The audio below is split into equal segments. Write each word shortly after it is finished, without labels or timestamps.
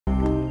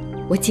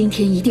我今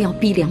天一定要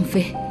逼梁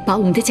妃把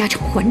我们的家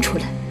产还出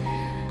来，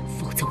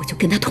否则我就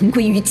跟她同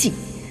归于尽。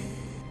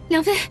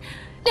梁妃，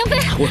梁妃，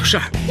我有事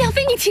儿。梁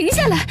妃，你停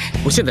下来！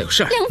我现在有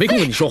事儿，没空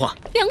跟你说话。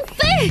梁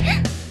妃，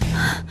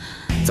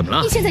怎么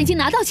了？你现在已经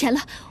拿到钱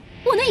了，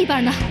我那一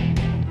半呢？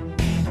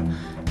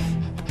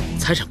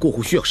财产过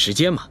户需要时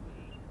间嘛，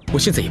我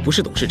现在也不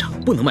是董事长，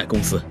不能卖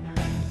公司。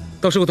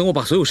到时候等我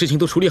把所有事情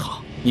都处理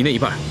好，你那一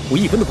半我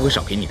一分都不会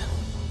少给你的。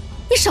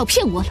你少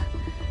骗我了，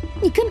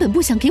你根本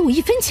不想给我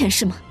一分钱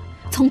是吗？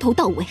从头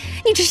到尾，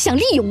你只是想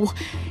利用我，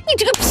你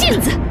这个骗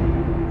子！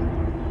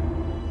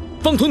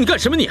方彤，你干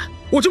什么你？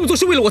我这么做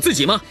是为了我自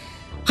己吗？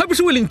还不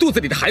是为了你肚子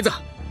里的孩子？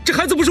这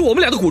孩子不是我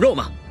们俩的骨肉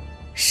吗？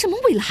什么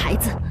为了孩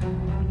子？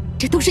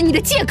这都是你的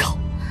借口。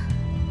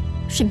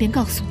顺便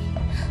告诉你，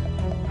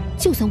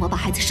就算我把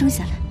孩子生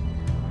下来，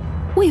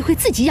我也会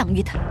自己养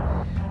育他，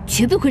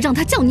绝不会让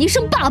他叫你一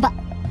声爸爸。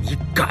你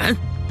敢？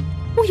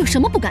我有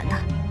什么不敢的？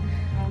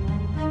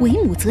为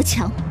母则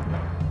强，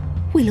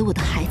为了我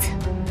的孩子，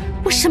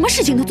我什么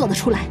事情都做得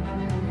出来。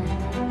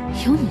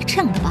有你这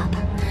样的爸爸，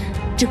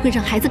只会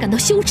让孩子感到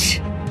羞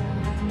耻。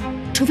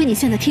除非你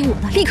现在听我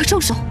的，立刻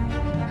收手，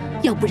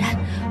要不然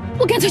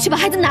我干脆去把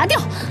孩子拿掉。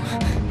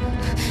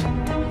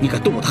你敢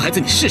动我的孩子，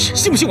你试试，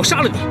信不信我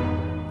杀了你？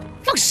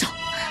放手！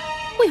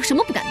我有什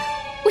么不敢的？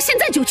我现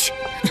在就去。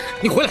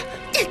你回来！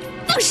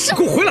放手！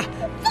给我回来！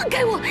放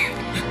开我！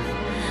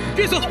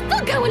别走！你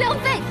放开我，梁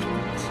妃！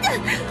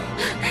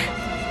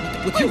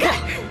你不听话！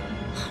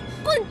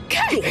滚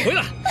开！给我回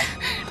来！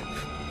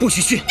不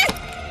许去！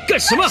干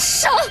什么？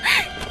手！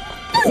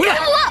回来！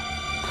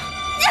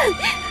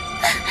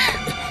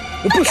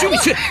我不许你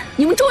去！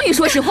你们终于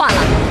说实话了。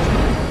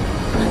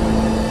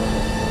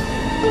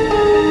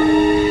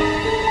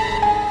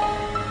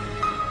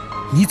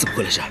你怎么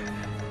会来这儿？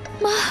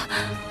妈，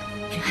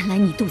原来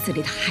你肚子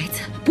里的孩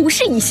子不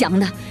是一翔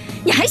的，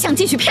你还想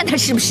继续骗他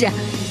是不是？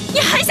你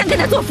还想跟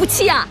他做夫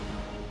妻啊？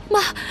妈，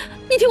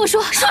你听我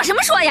说，说什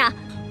么说呀？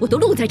我都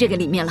录在这个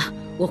里面了，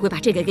我会把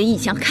这个给一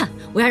翔看，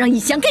我要让一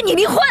翔跟你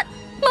离婚。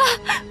妈，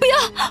不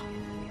要！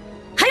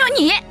还有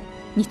你，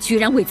你居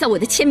然伪造我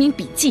的签名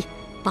笔记，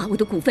把我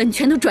的股份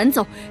全都转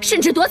走，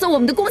甚至夺走我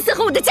们的公司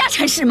和我的家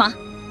产是吗？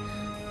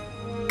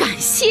感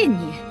谢你，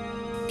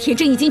铁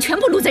证已经全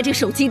部录在这个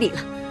手机里了。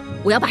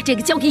我要把这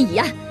个交给以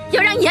安，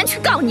要让以安去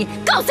告你，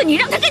告诉你，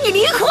让他跟你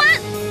离婚。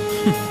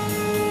哼，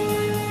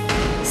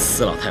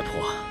死老太婆，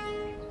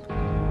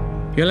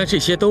原来这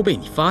些都被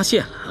你发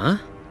现了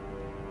啊？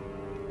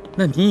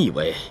那你以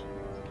为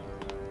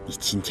你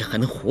今天还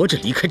能活着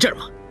离开这儿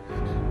吗？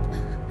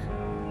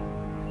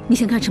你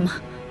想干什么？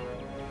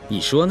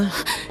你说呢？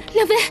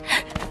梁妃，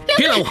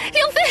别拦我！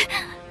梁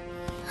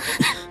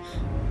妃，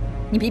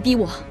你别逼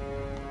我。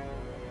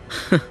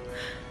哼，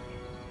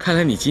看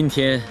来你今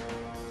天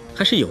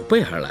还是有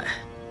备而来。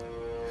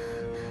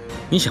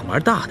你想玩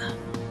大的，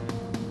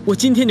我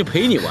今天就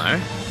陪你玩。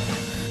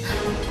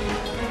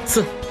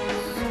刺，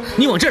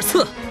你往这儿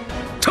刺，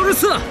朝着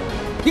刺，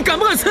你敢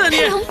不敢刺啊你？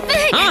梁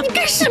妃，你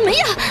干什么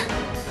呀？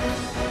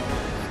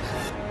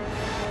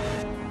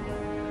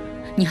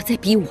你要再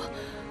逼我，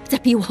再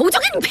逼我，我就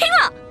跟你拼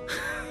了！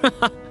哈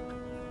哈，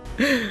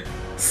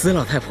死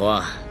老太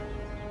婆，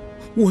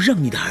我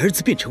让你的儿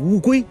子变成乌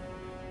龟，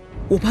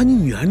我把你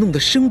女儿弄得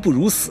生不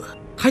如死，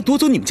还夺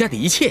走你们家的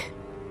一切。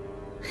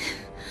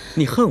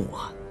你恨我，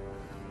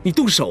你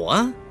动手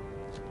啊！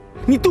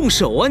你动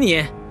手啊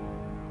你！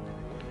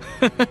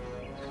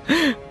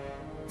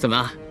怎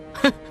么？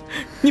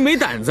你没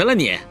胆子了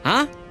你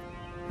啊？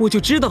我就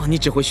知道你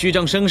只会虚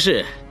张声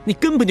势，你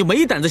根本就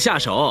没胆子下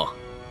手。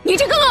你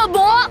这个恶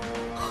魔！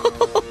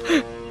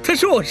他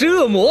说我是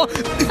恶魔。啊！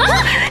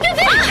梁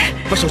妃，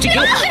把手机给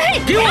我！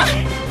给我！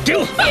给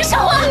我！放手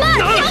啊！拿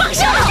来！放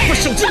手！把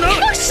手机拿来！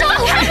放手！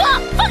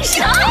放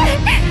手！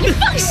你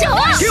放手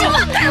啊！给我！放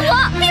开我！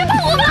别碰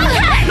我！放开！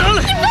拿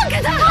来！你放开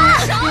他！放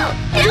手！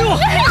给我！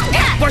放开！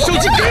把手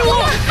机给我！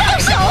放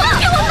手啊！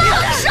给我放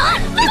手！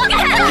放开！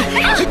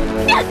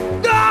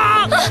啊！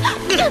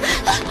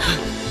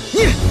你！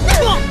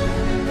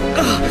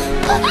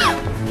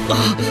妈，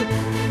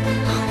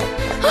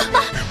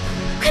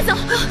快走！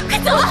快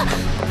走啊！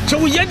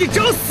周岩，你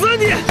找死啊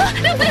你！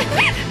梁妃，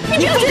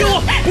你放开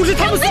我！不是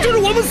他们死就是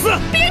我们死！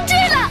别追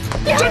了！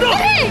站住！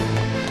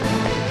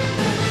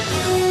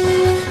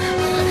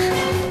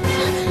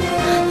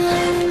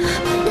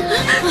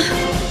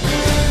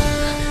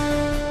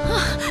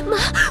妈，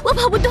我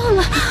跑不动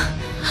了。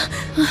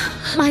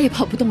妈也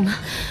跑不动了。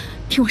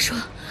听我说，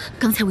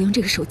刚才我用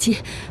这个手机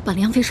把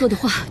梁妃说的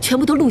话全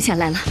部都录下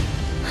来了。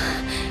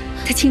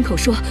她亲口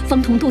说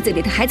方彤肚子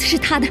里的孩子是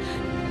她的，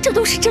这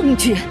都是证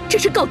据，这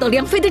是告倒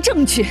梁妃的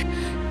证据。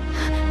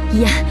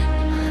怡安，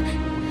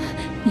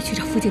你去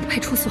找附近的派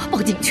出所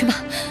报警去吧。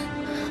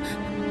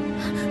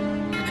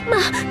妈，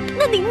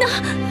那您呢？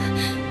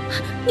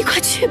你快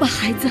去吧，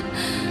孩子。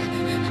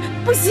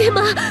不行，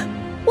妈，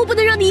我不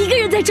能让你一个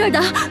人在这儿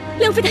的。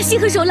梁妃她心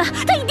狠手辣，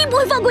她一定不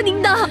会放过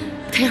您的。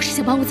她要是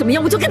想把我怎么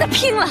样，我就跟她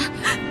拼了。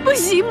不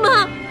行，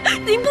妈，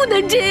您不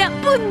能这样，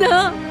不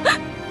能。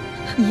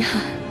怡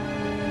安，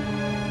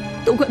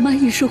都怪妈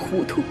一时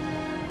糊涂，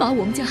把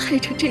我们家害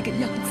成这个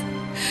样子，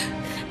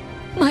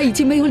妈已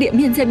经没有脸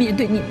面再面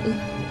对你们了。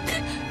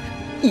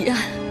怡安，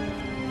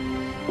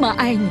妈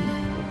爱你们，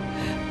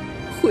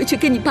回去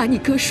跟你爸、你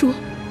哥说，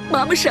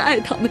妈妈是爱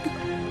他们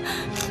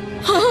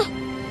的。啊，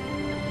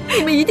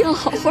你们一定要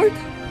好好的，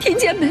听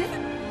见没？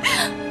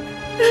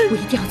我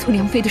一定要从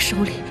梁妃的手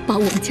里把我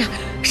们家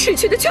失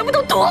去的全部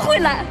都夺回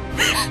来。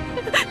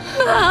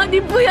妈，你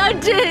不要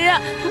这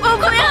样，我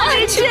不要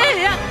你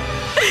这样。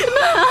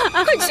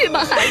妈，快去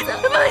吧，孩子，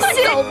不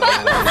行，走吧，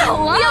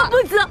走啊！你要不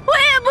走，我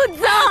也不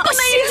走。我们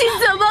一起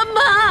走吧，妈。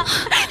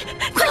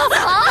快走，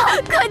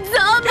快走，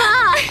妈。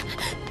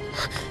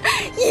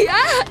怡安，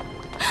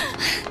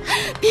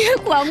别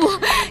管我，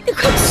你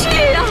快去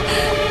呀！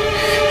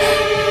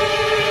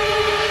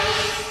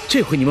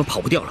这回你们跑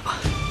不掉了吧？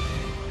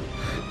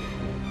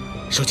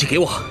手机给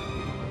我。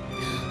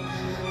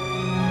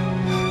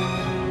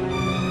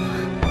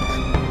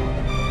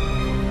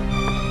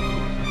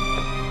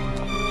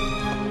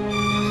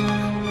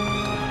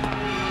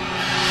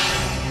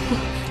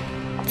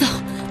走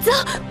走。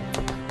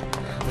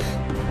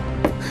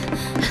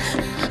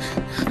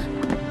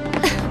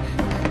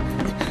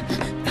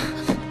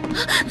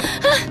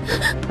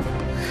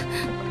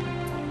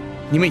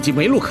你们已经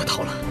没路可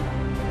逃了，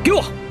给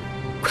我！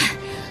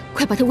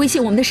快把他威胁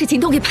我们的事情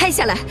都给拍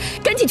下来，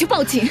赶紧去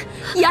报警！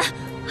怡安，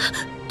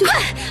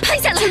快拍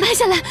下来，全拍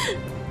下来！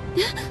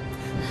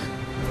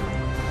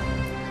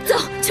走，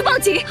去报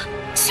警！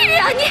去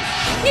啊，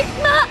你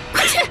妈，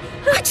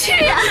快去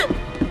呀！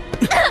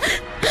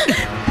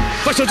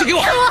把手机给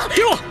我，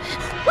给我！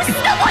我死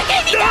都不会给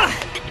你的！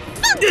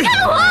放开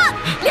我！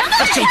梁飞，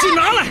把手机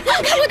拿来！放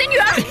开我的女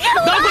儿！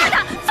拿过来！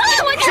放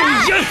开我女儿！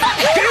这人，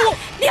给我！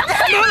梁飞，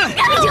拿来！你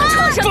这个畜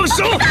生！放手！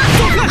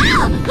放开！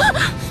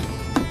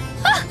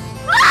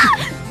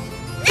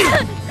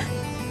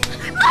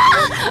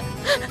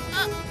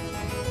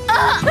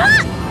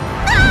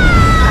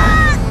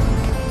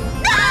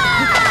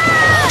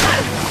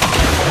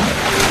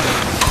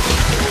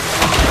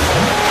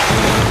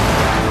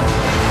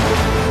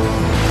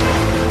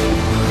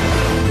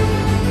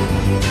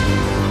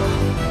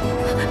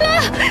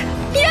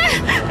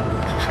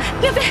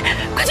梁飞，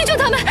快去救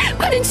他们！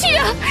快点去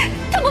啊！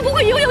他们不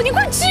会游泳，你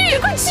快去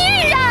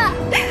呀！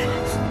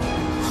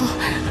好，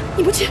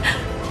你不去，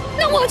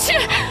那我去。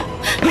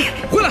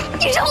回来！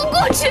你让我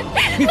过去！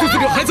你肚子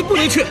里有孩子，不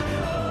能去。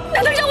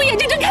难道让我眼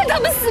睁睁看他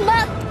们死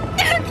吗？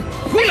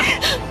回来！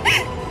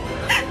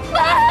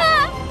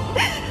妈！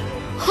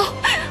好，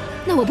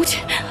那我不去，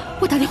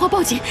我打电话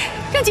报警，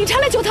让警察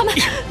来救他们。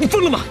你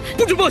疯了吗？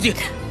不准报警！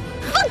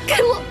放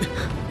开我！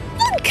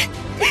放开！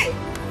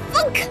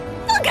放开！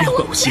放开我！别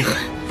怪我心狠，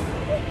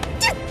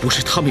不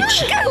是他们有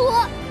事，放开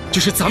我！就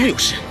是咱们有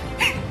事。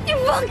你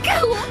放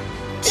开我！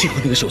幸好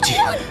那个手机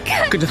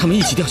跟着他们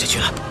一起掉下去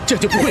了，这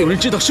样就不会有人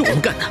知道是我们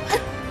干的。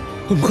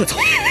我们快走！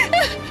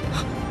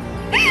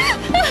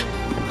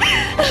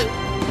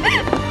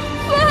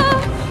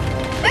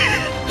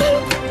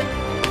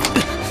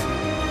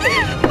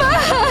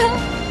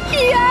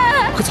怡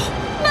安，快走！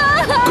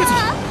妈，快走！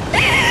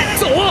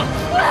走啊！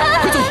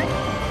快走！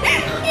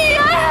怡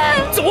安，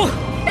走啊！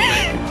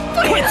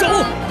快走！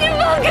你放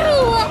开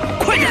我！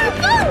快点！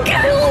放开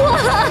我！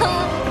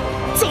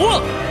走啊！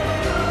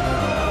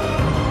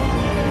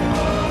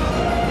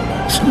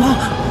什么？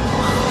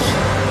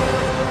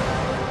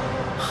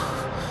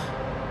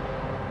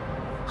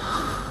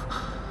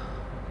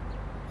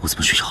我怎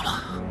么睡着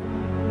了？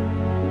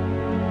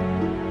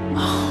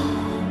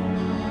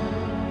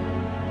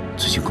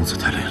最近工作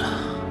太累了。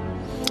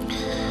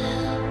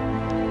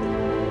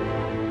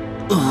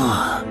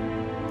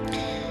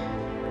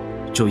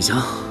周玉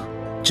香，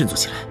振作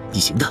起来，你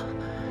行的。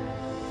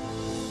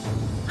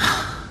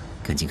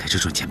赶紧开车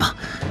赚钱吧。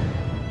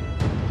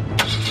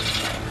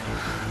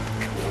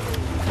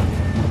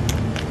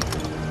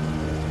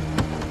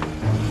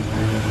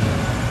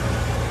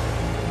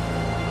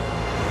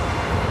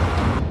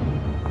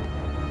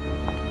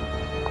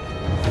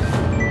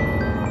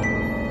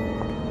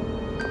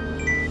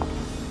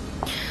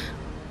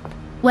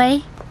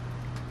喂，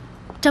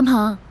张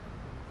鹏，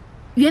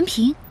袁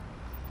平，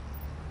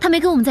他没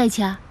跟我们在一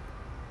起啊？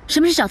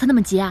什么事找他那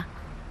么急啊？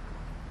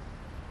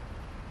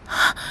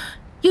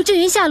有郑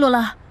云下落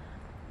了。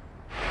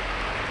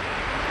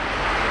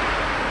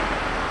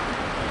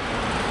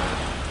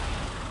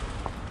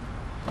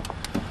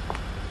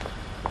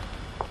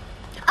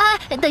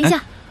哎，等一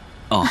下。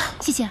哦，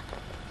谢谢。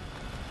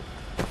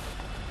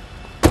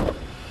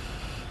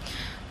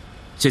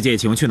小姐，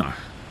请问去哪儿？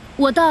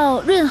我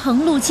到润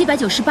恒路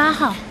798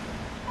号。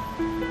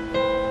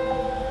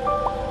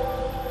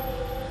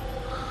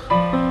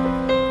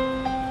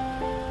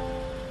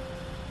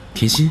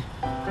甜心，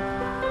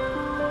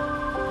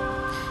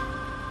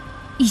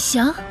宇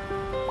翔，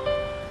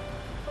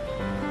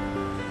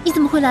你怎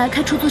么会来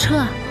开出租车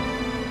啊？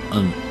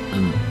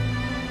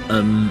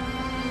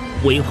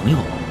我一个朋友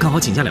刚好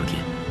请假2天，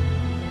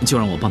就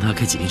让我帮他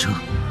开吉利车。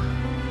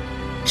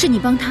是你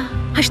帮他，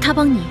还是他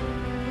帮你？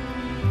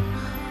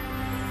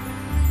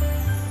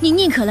你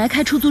宁可来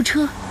开出租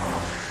车，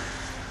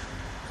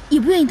也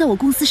不愿意到我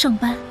公司上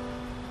班。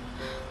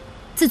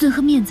自尊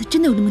和面子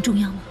真的有那么重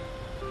要吗？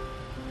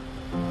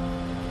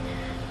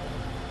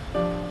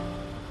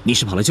你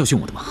是跑来教训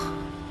我的吗？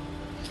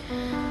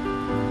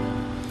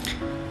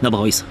那不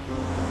好意思，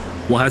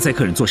我还要载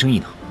客人做生意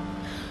呢。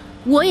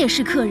我也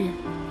是客人，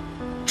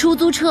出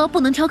租车不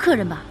能挑客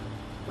人吧？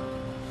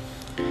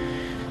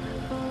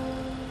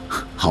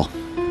好，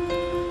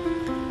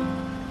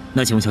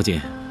那请问小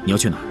姐，你要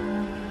去哪儿？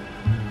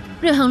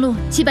瑞恒路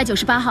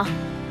798号。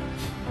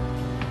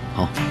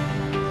好，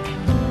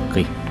可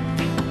以。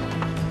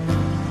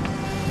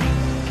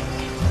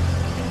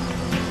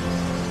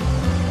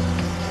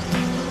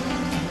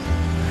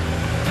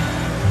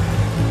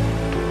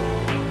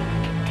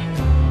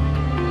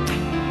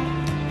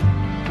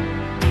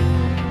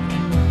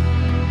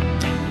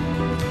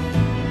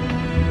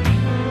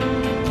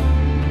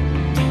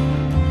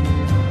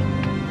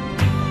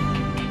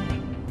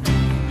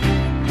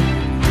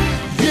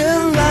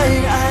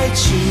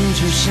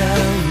就像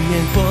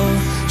烟火，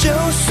就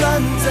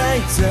算再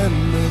怎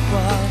么华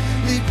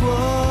丽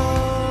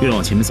过。越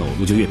往前面走，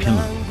路就越偏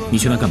了。你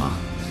去那干嘛？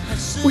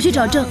我去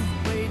找郑。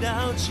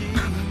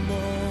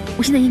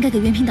我现在应该给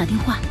袁平打电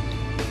话。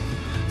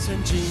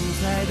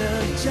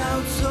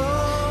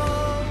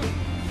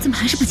怎么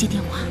还是不接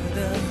电话？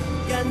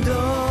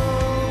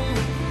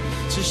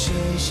只剩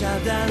下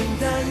淡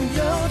淡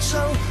忧愁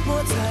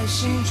抹在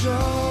心中。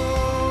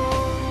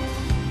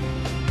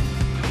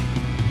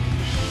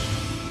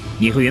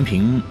你和袁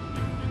平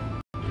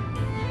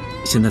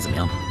现在怎么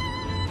样了？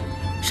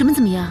什么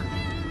怎么样？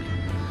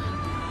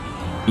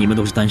你们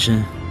都是单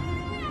身，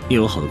又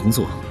有好的工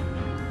作，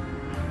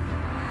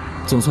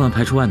总算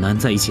排除万难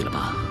在一起了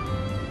吧？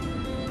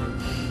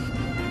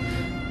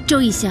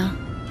周以翔，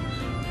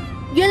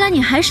原来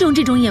你还是用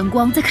这种眼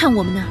光在看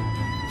我们呢？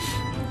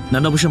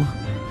难道不是吗？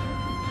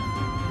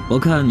我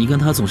看你跟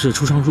他总是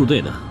出双入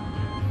对的，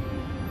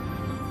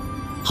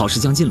好事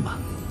将近了吧？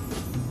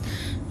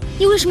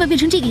你为什么要变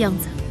成这个样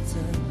子？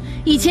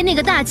以前那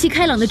个大气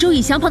开朗的周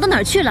以翔跑到哪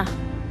儿去了？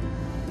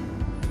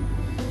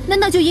难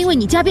道就因为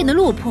你家变得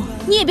落魄，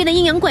你也变得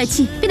阴阳怪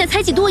气，变得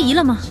猜忌多疑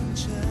了吗？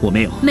我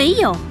没有。没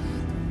有，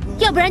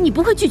要不然你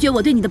不会拒绝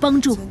我对你的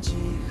帮助，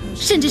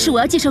甚至是我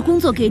要介绍工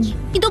作给你，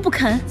你都不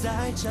肯。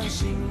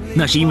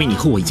那是因为你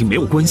和我已经没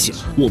有关系了，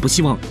我不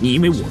希望你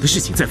因为我的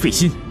事情再费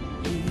心。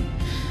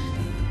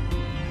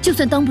就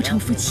算当不成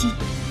夫妻，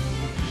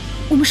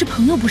我们是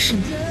朋友不是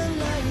吗？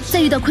在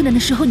遇到困难的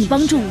时候你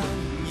帮助我，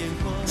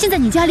现在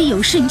你家里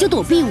有事你就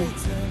躲避我，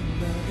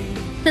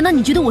难道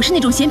你觉得我是那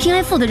种嫌贫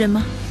爱富的人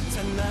吗？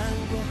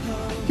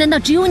难道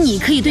只有你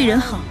可以对人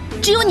好，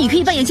只有你可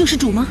以扮演救世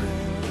主吗？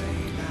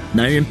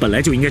男人本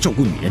来就应该照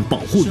顾女人，保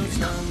护女人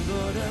的。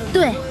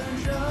对，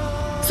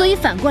所以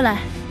反过来，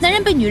男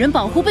人被女人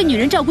保护，被女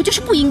人照顾就是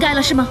不应该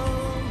了，是吗？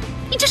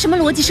你这什么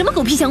逻辑，什么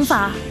狗屁想法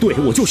啊？对，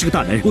我就是个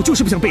大男人，我就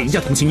是不想被人家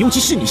同情，尤其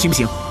是你，行不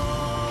行？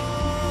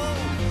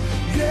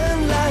原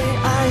来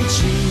爱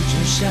情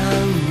就像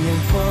烟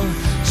火，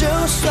就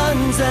算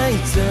再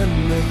怎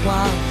么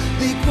华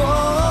丽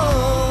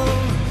过，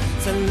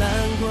灿烂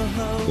过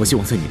后。我希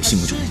望在你的心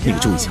目中，那个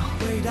周以翔，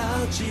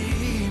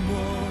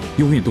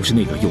永远都是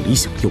那个有理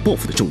想、有抱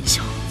负的周以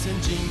翔，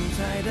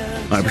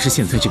而不是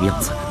现在这个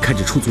样子，开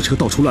着出租车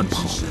到处乱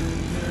跑，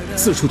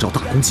四处找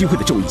打工机会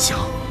的周以翔。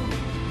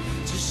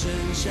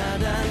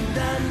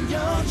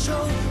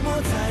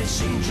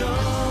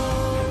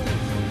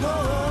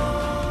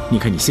你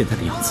看你现在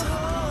的样子，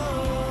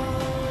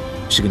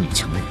是个女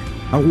强人，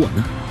而我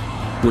呢，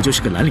我就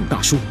是个蓝领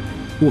大叔，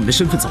我们的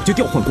身份早就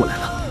调换过来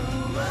了。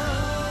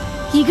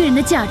一个人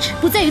的价值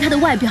不在于他的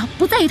外表，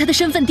不在于他的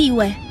身份地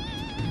位，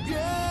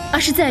而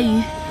是在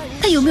于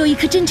他有没有一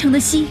颗真诚的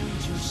心。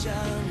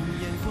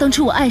当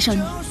初我爱上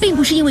你，并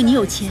不是因为你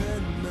有钱，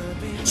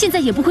现在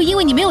也不会因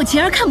为你没有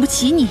钱而看不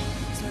起你。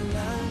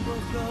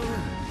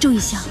周以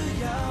翔，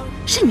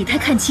是你太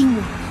看轻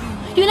我，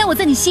原来我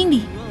在你心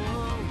里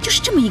就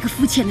是这么一个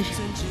肤浅的人。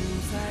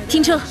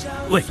停车！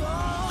喂，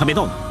还没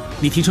到呢，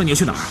你停车你要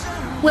去哪儿？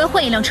我要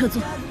换一辆车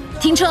坐。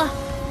停车！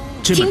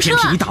这么偏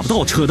僻你打不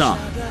到车的。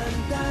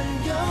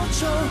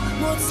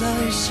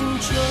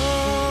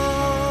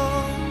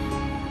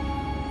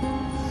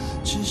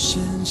只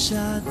剩下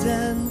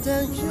淡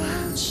淡忧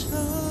愁，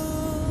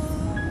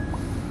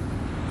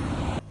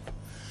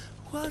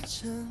化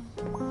成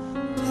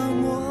泡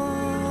沫。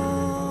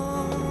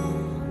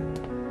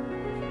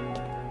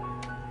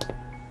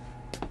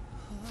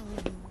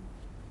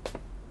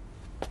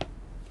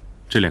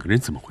这两个人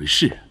怎么回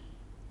事？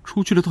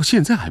出去了到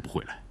现在还不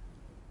回来。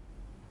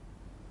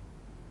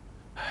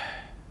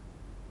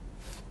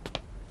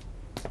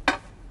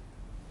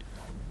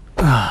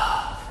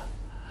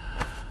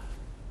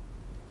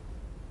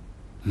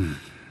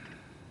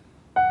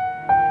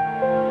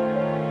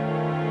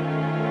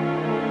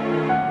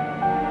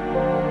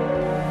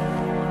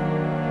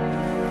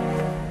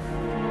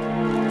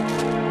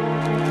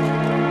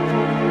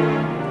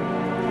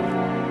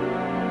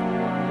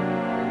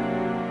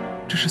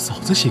这是嫂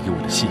子写给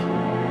我的信，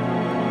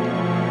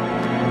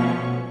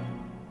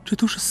这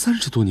都是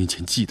30多年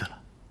前寄的了，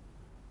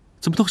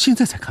怎么到现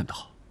在才看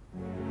到？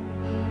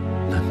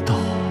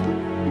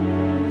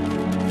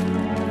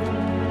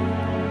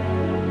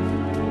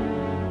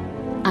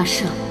阿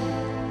胜，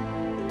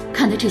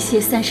看到这些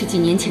30几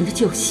年前的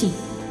旧信，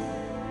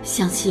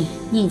相信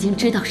你已经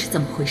知道是怎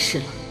么回事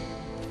了。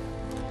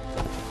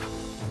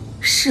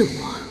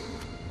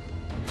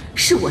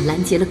是我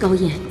拦截了高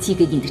燕寄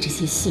给你的这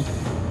些信，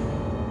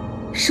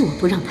是我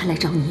不让她来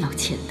找你要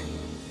钱的，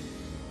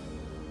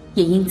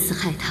也因此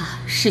害她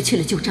失去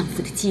了救丈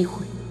夫的机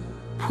会，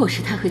迫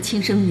使她和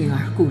亲生女儿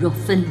骨肉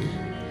分离，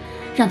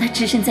让她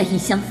只身在异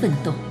乡奋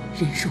斗，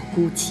忍受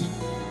孤寂。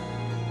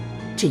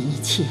这一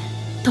切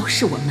都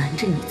是我瞒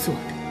着你做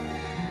的，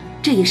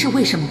这也是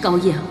为什么高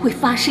燕会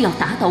发誓要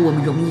打倒我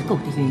们荣义购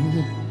的原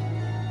因，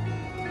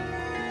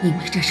因为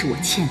这是我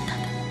欠她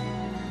的。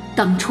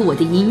当初我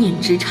的一念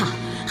之差，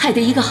害得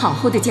一个好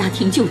好的家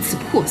庭就此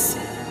破碎。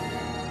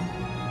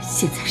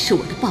现在是我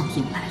的报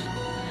应来了，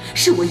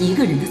是我一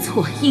个人的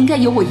错，应该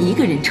由我一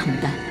个人承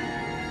担。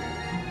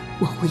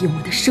我会用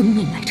我的生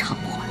命来偿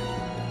还。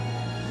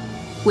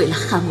为了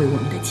捍卫我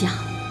们的家，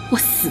我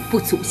死不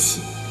足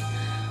惜。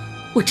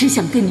我只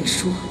想跟你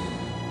说，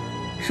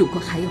如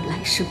果还有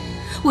来生，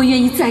我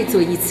愿意再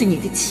做一次你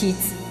的妻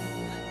子，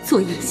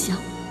做以香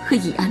和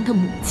以安的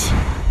母亲。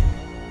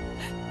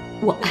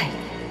我爱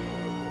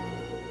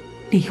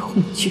你，离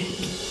婚绝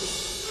笔。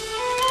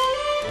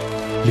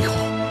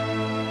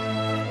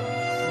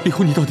李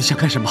红，你到底想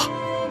干什么？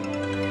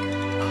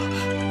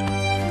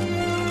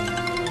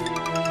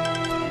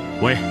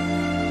喂，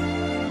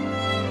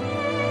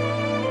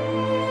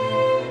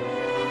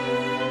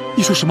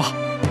你说什么？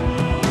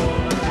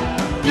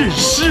认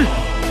尸？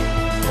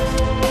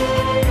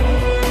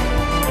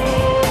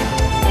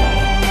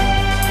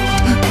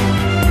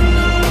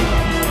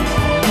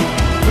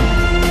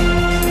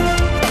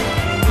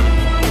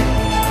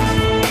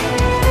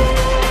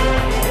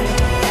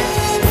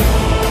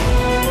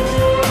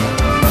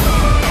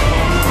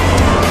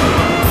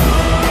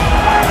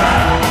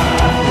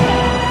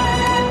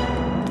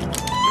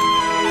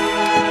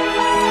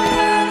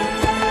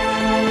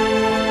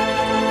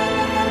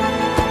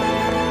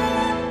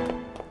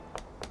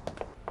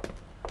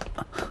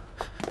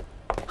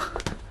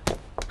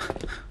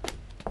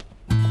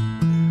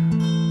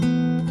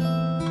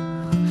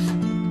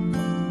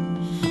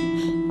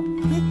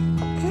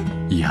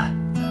易安，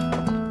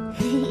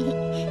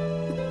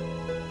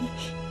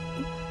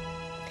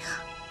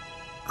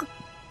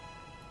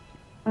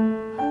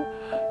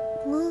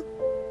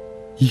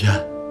易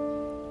安，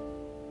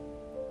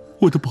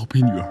我的宝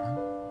贝女儿，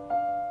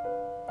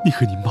你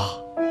和你妈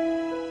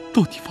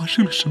到底发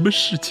生了什么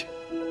事情？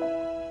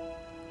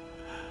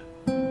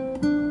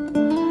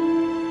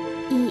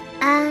易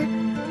安，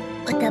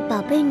我的宝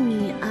贝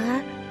女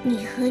儿，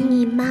你和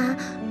你妈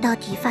到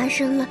底发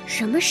生了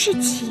什么事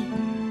情？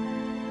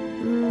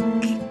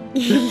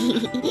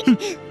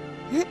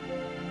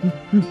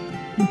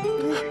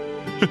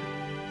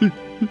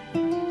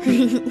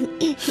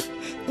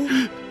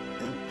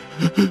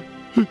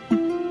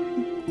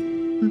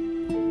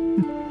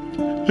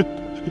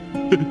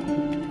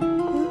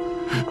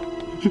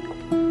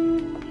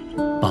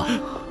爸，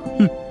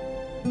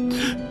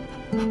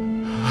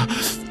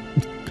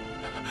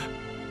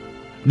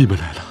你们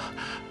来了。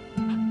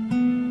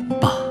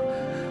爸，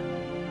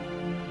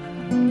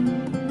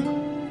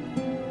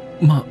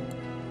妈，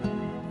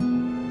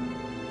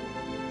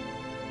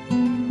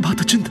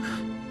她真的……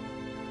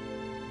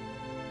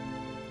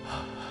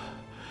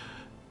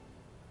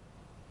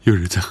有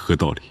人在河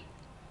道里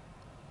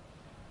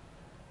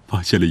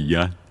发现了易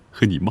安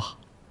和你妈，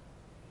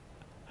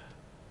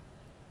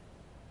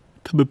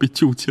他们被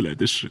救起来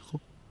的时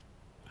候，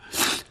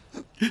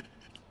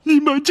你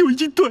妈就已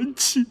经断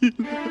气了。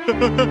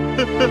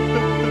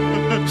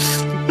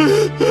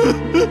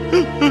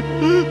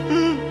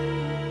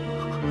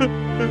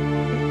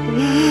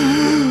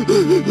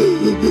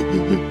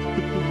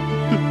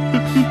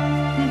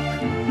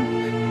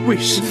为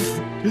什么？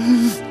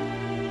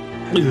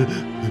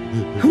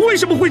为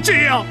什么会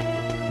这样？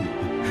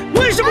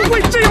为什么会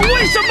这样？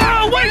为什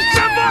么？为什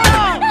么？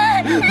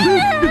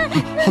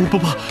好了，不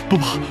怕，不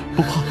怕，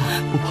不怕，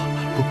不怕，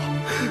不怕。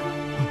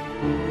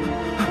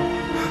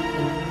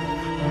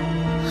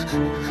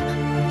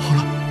好了。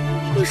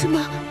为什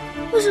么？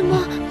为什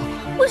么？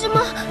为什么？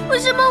为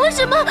什么？为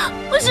什么？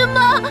为什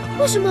么？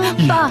为什么？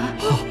爸，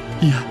好，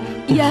易安，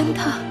易安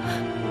他。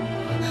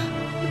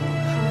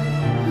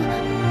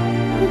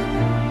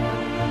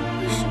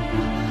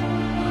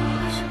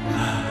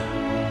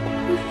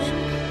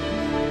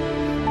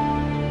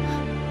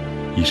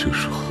医生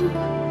说，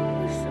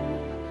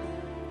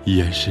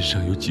易安身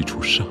上有几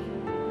处伤，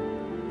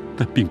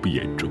但并不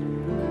严重。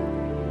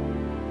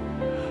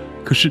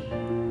可是，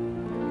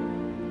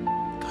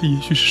他也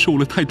许是受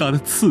了太大的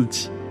刺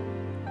激，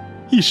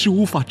一时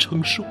无法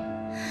承受，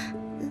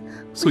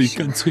所以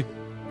干脆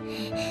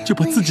就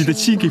把自己的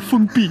心给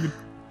封闭了。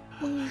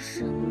为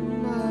什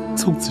么？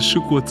从此生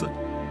活在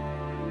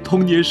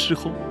童年时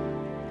候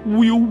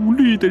无忧无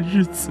虑的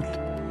日子里。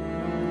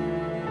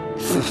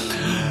为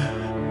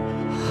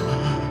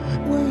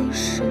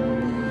什么？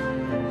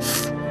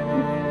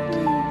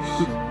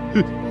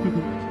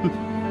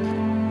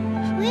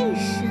为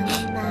什么？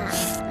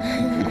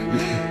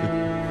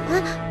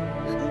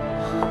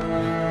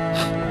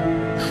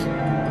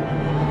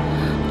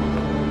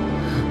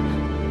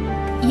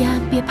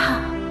别怕，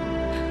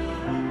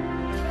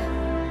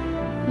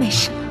没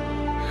事了，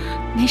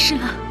没事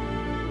了。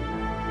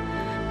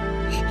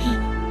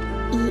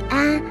怡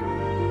安，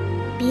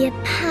别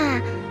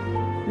怕，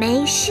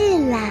没事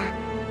啦，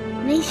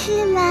没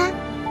事啦，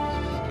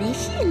没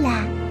事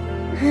啦，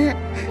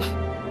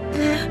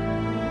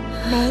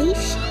没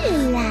事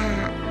啦。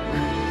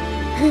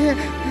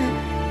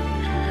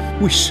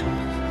为什么？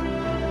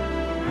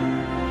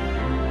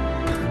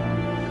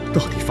到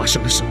底发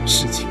生了什么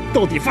事情？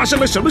到底发生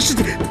了什么事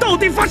情？到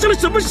底发生了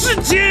什么事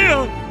情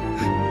啊？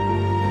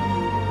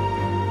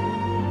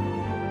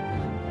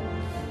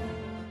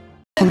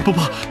不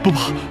怕，不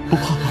怕，不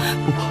怕，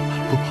不怕，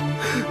不怕。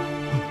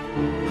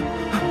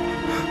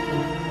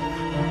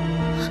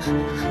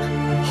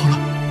好了。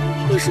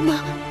为什么？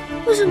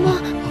为什么？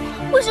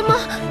为什么？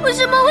为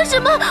什么？为什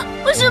么？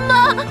为什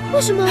么？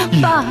为什么？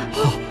爸，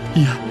好，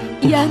怡安，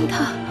怡安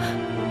他。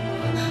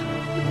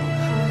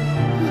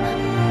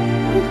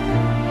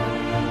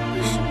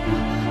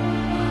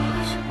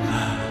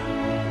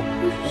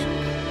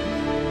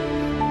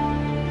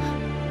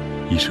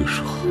医生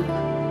说，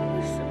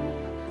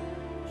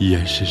怡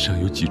安身上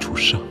有几处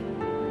伤，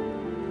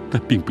但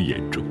并不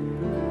严重。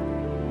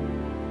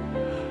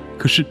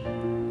可是，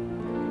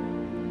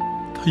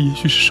他也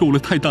许是受了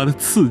太大的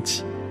刺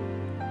激，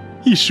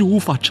一时无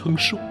法承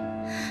受，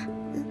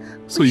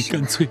所以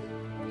干脆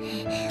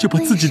就把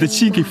自己的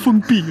心给封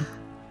闭了。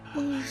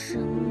为什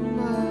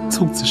么？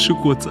从此生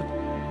活在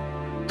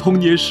童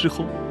年时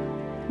候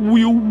无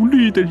忧无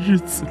虑的日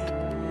子里。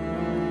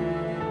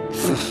为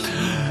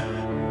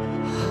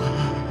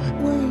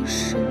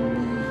什么？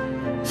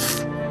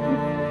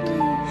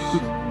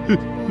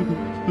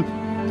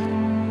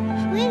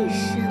为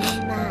什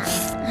么？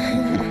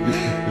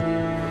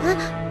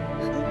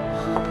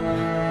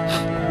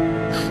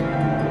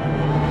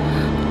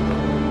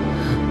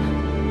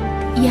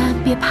怡安，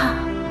别怕，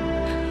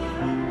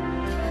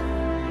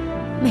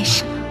没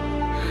事了，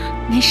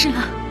没事了。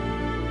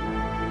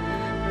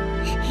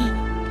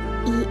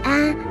怡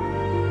安，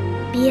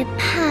别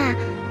怕，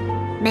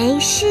没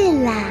事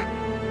啦，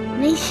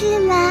没事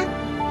啦，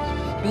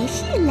没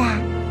事啦，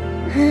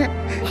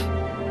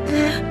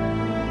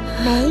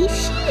没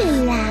事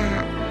啦。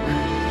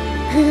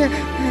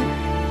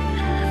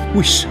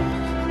为什么？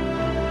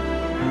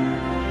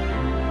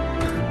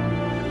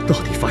到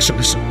底发生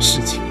了什么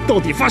事情？到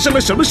底发生了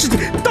什么事情？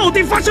到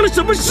底发生了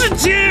什么事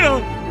情啊？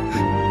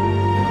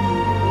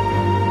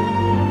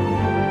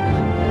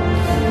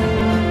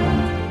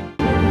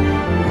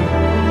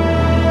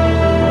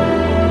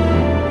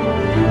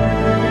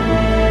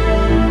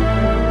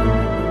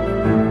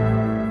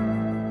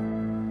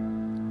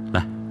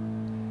来，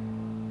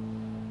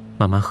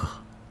慢慢喝。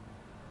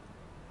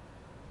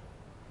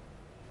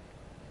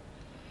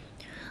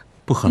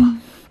不喝了。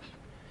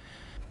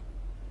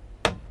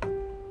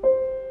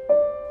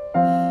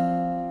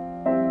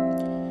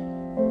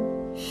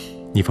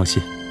你放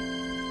心，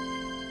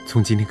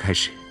从今天开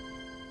始，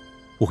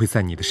我会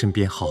在你的身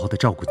边好好的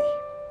照顾你。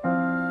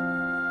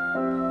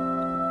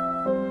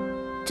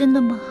真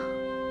的吗？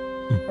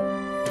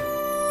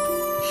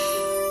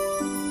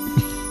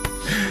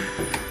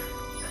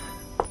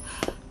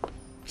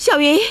小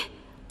云，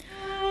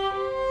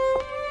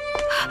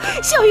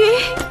小云，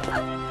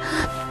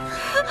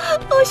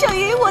哦，小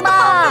云，我的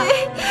宝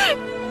贝，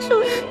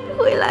终于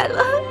回来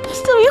了，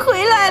终于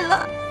回来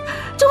了，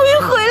终于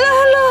回来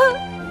了，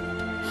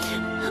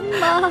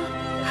妈。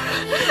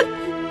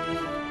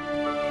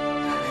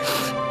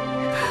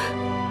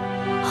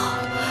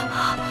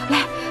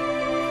来，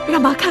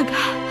让妈看看，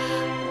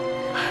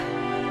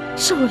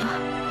瘦了，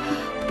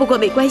不过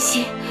没关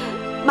系，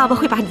妈妈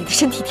会把你的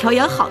身体调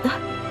养好的。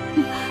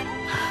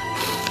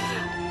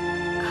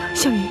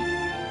小云，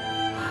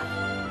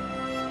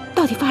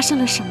到底发生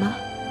了什么？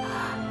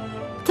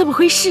怎么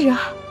回事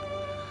啊？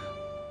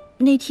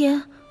那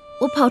天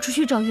我跑出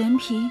去找袁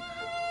平，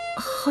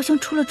好像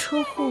出了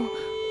车祸，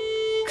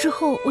之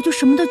后我就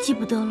什么都记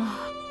不得了。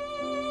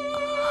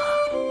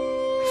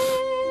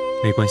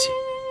没关系，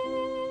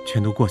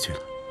全都过去了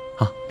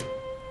啊。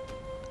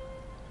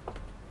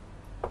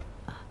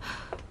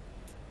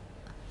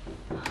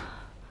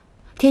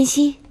天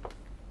心，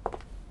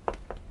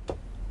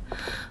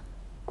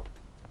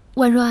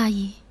婉若阿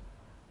姨，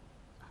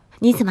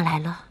你怎么来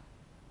了？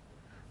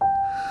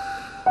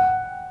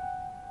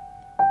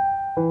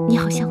你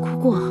好像哭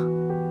过。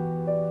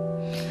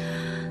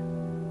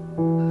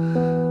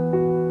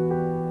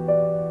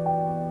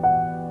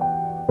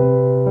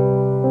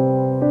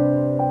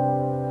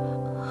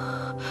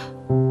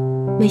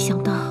没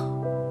想到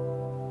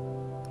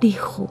李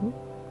红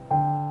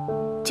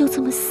就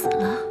这么死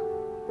了。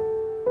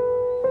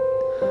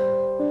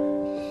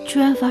居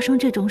然发生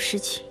这种事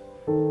情，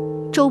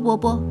周伯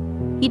伯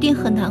一定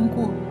很难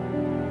过，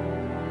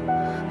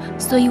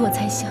所以我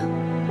才想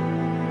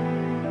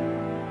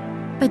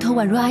拜托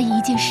婉若阿姨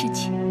一件事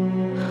情。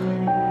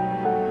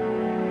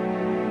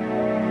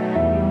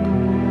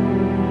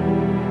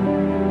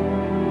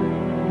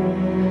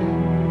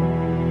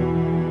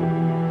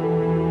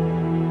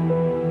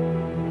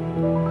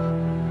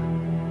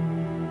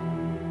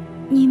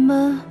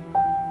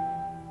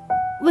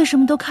什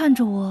么都看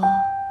着我？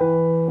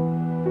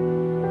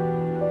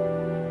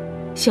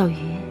小鱼，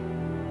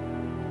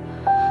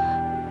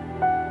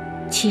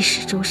其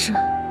实周生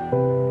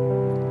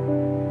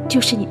就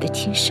是你的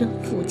亲生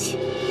父亲。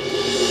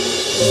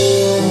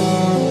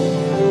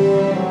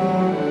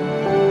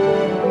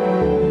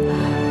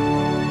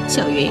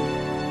小云，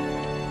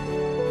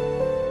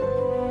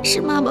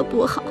是妈妈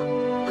不好，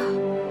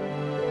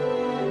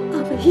妈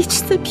妈一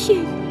直在骗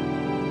你，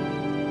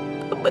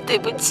妈妈对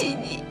不起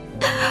你，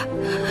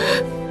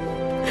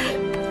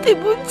对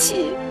不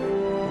起，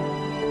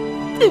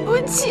对不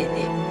起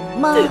你，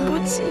妈，对不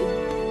起，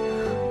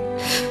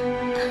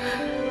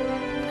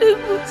对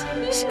不起，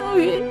小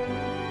云。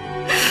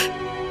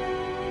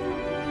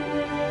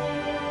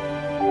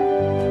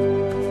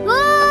哇！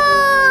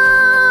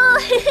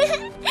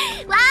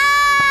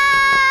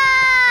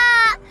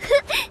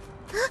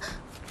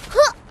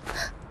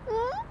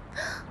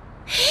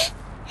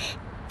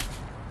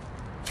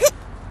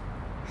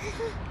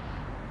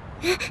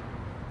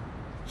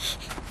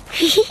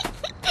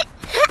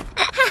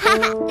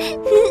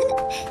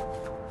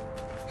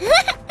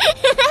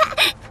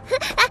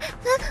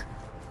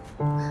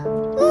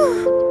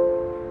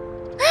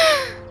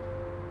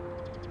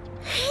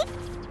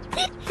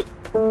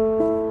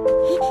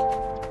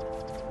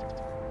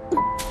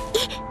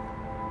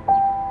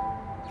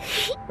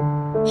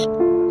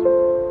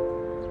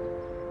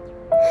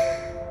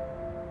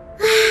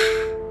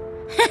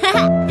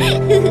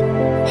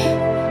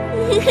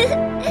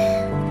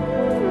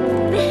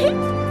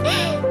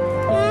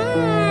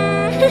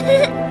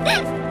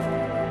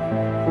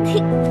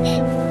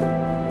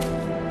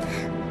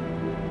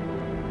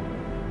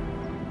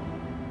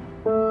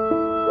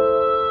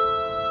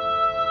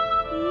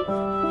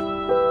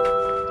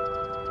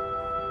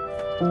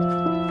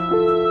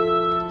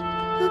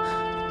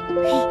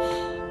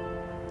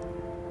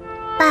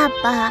爸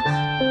爸，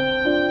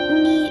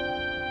你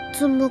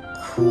怎么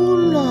哭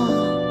了？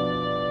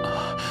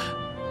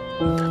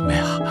没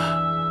有，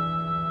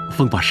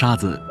风把沙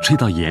子吹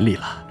到眼里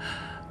了。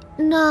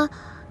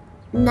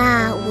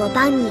那我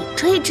帮你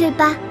吹吹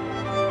吧。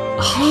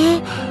好。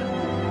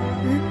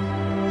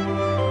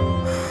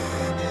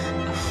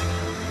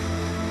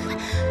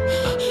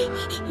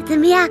怎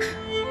么样，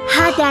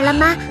好点了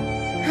吗？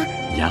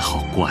眼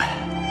好乖。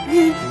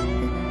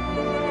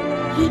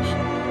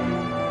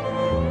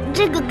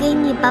这个给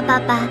你吧，爸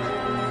爸，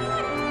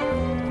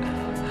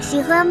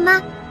喜欢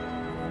吗？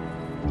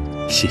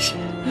谢谢。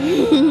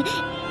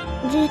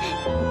这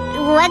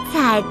我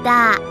采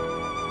的。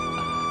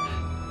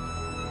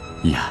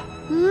依安，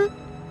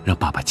让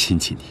爸爸亲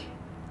亲你。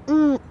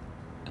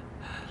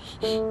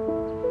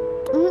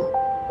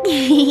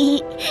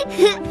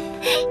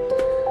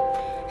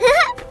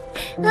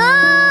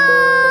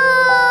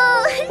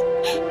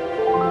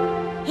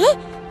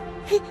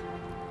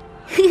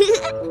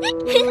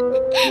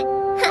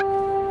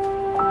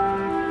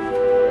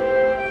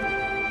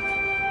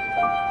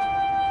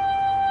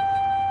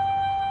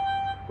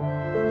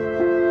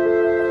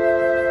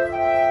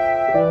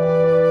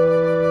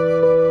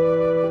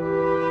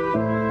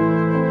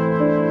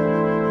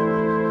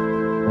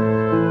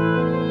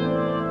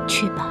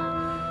去吧。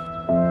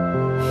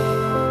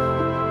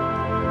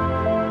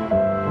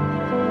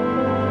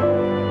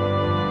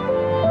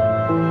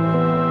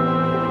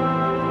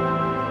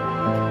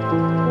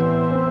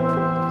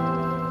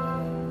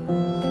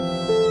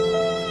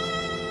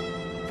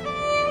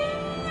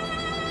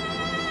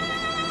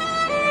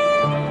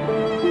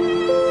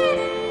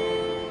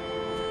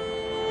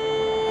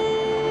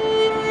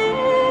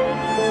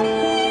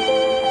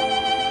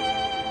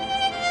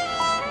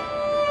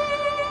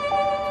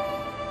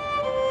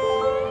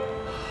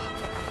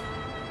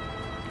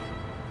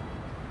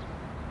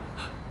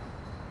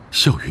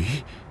小鱼，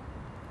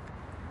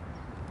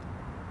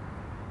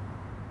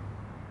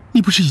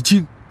你不是已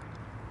经……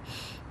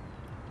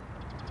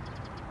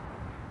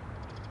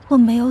我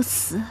没有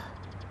死，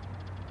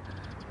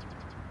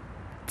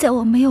在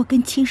我没有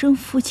跟亲生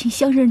父亲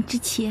相认之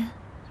前，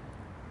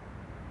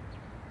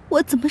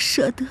我怎么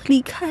舍得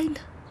离开呢？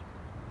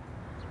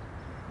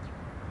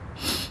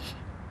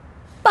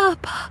爸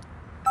爸，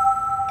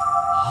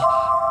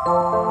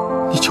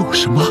你叫我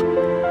什么？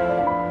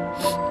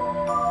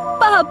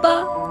爸爸。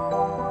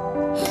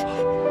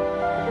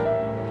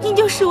你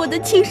就是我的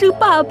亲生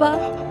爸爸，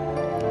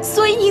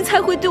所以你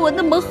才会对我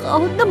那么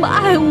好，那么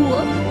爱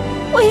我。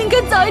我应该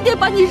早一点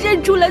把你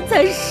认出来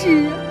才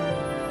是。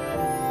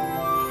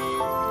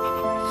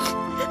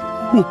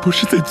我不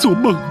是在做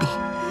梦吧？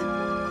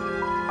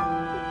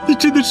你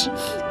真的是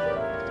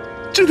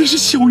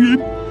小云？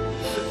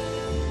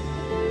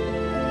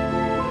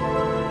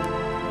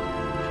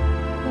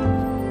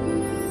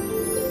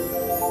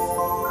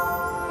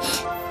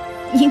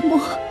一墨，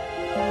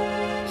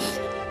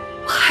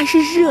我还是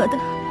热的。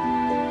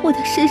我的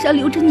身上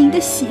流着您的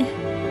血，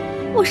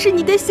我是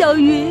你的小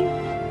云。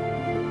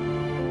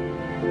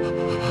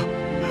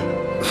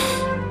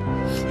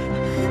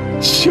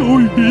小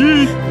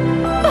云，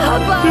爸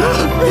爸。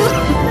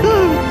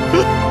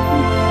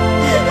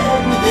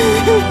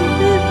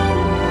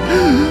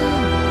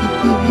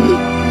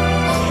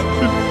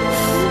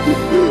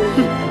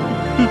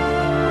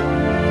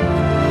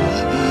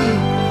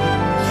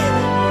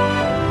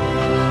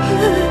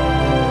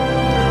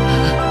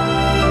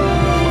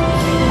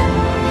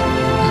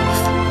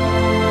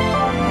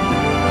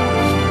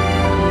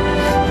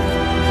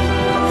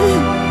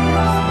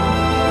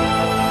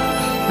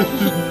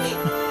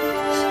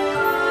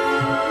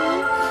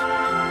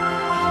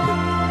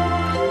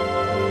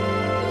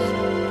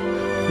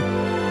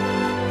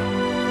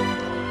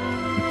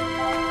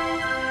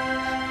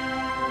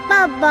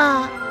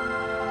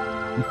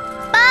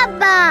爸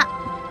爸，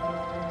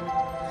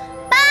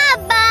爸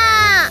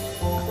爸，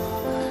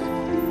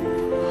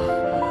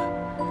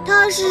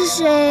他是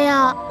谁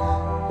呀？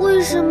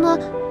为什么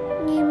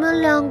你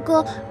们两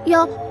个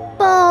要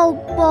抱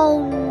抱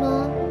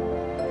呢？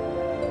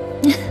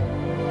怡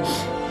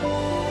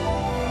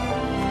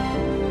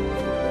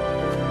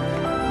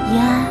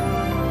安，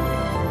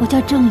我叫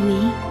郑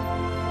云，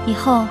以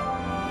后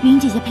云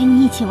姐姐陪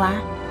你一起玩，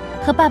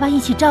和爸爸一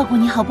起照顾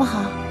你，好不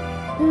好？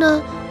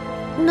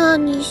那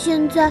你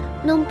现在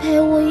能陪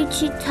我一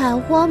起采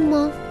花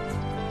吗？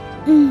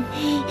嗯，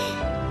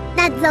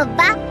那走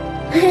吧。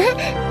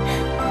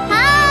啊！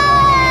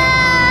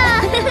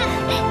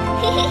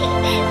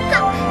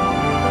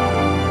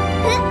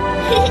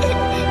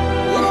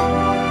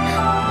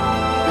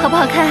好不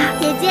好看啊？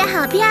姐姐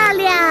好漂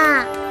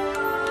亮。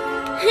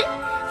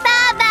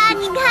爸爸，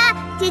你看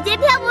姐姐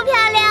漂不漂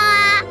亮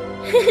啊？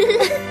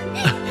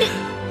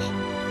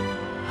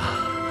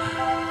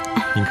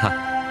您看，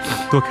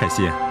多开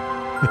心啊！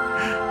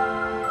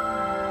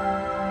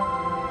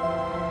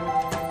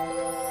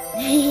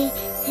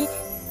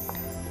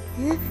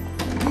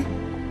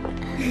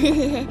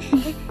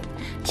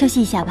休息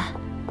一下吧，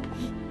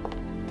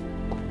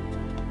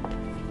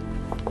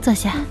坐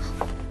下。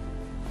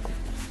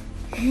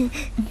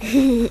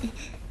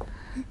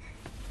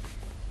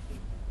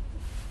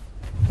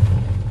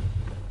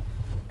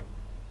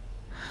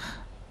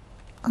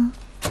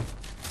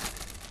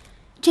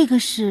这个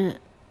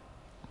是……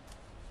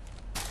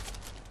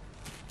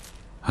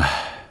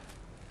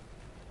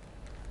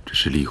这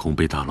是李红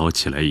被打捞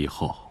起来以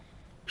后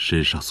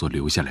身上所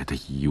留下来的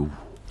遗物。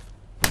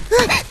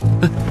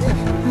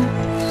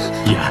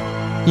怡安，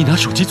你拿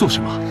手机做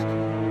什么？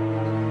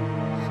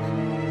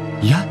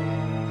怡安，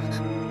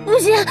不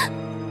行，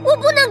我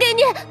不能给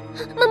你。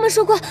妈妈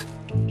说过，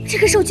这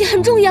个手机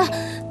很重要，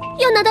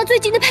要拿到最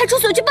近的派出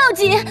所去报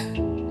警。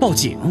报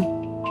警？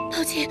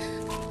报警！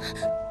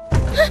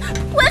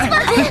我要去报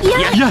警！怡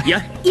安，怡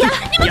安，你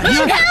们不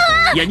许看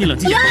我！怡安，你冷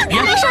静点。怡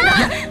安，没事的。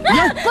怡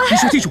安，你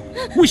说清楚，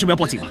为什么要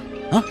报警啊？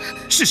啊，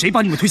是谁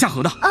把你们推下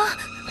河的？啊，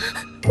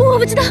我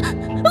不知道，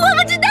我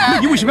不知道。那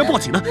你为什么要报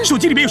警呢？手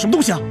机里面有什么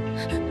东西啊？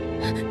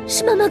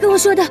是妈妈跟我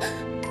说的，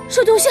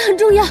说东西很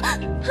重要。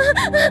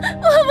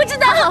我不知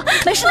道。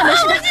没事的，没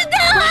事的。我不知道。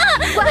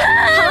乖，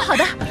好了好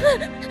的。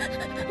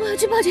我要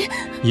去报警。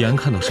怡安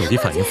看到手机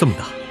反应这么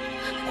大，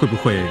会不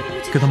会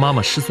跟他妈妈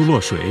失足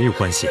落水有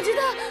关系？不知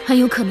道，很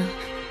有可能。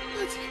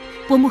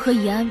伯母和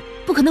怡安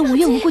不可能无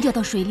缘无故掉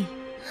到水里，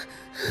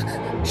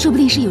说不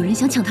定是有人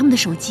想抢他们的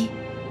手机，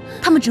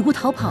他们只顾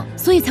逃跑，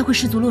所以才会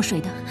失足落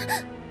水的。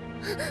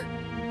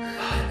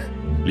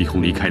李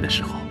红离开的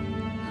时候，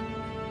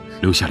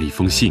留下了一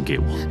封信给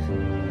我，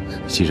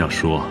信上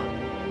说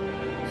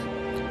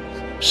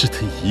是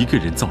他一个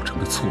人造成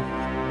的错误，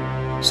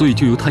所以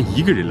就由他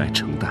一个人来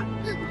承担，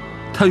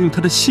他用他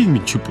的性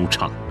命去补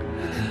偿。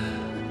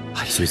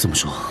所以这么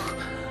说，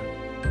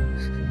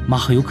妈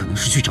很有可能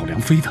是去找梁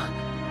飞的，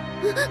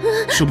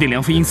说不定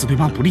梁飞因此对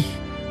妈不利，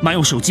妈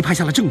用手机拍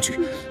下了证据，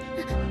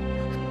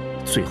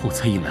最后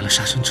才引来了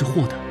杀身之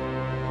祸的。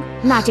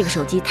那这个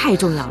手机太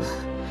重要了，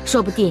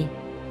说不定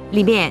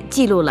里面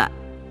记录了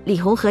李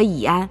红和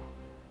乙安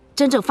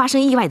真正发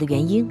生意外的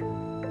原因。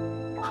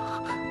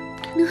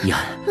怡安，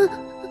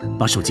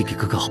把手机给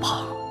哥哥好不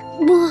好？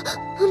不，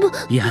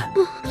怡安，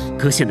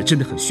哥现在真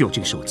的很需要这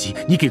个手机，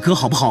你给哥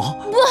好不好？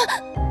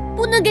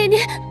不能给你，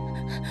我不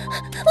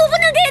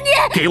能给你。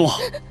给我！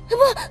不，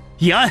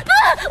怡安！不！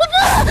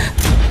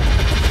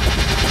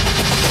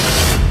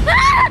我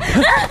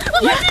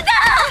不知道，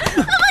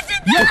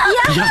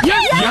怡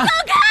安，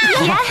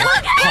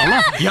好了，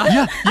怡安，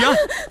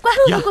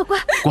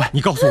乖，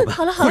你告诉我们，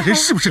好了，坏人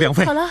是不是梁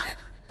飞？好了，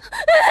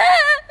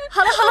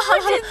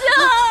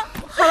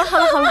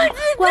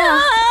乖啊，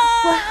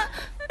乖。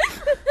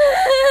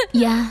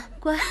怡安，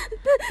乖，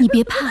你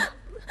别怕，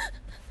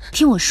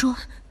听我说，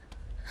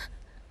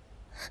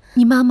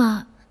你妈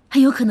妈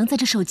很有可能在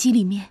这手机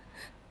里面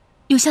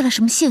留下了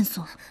什么线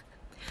索，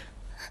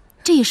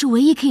这也是唯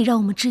一可以让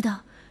我们知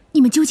道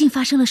你们究竟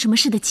发生了什么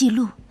事的记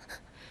录。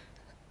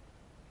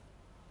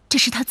这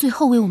是他最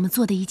后为我们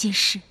做的一件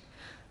事，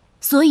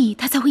所以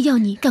他才会要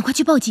你赶快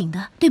去报警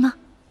的，对吗？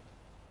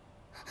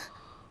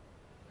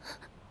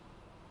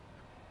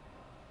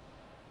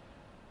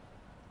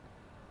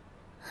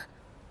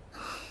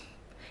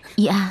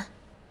怡安，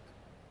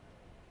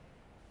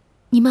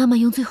你妈妈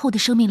用最后的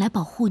生命来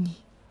保护你，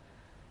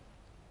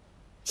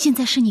现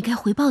在是你该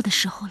回报的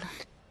时候了。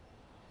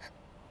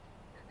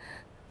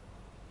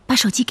把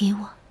手机给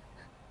我，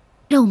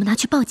让我们拿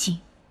去报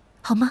警，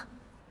好吗？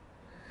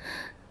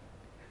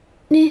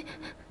你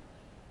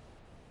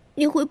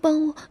会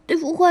帮我对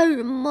付坏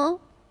人吗？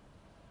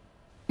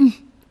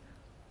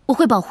我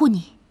会保护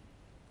你，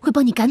会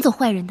帮你赶走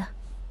坏人的。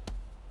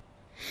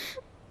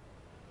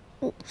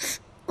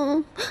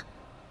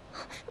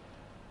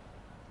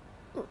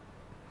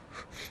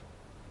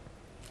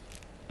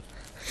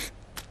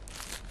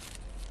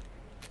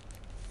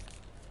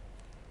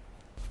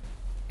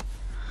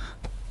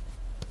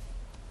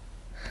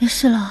没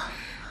事了，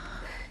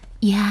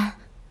怡安，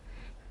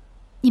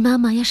你妈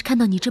妈要是看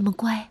到你这么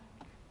乖，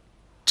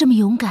这么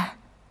勇敢，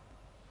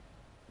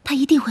她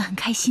一定会很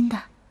开心的。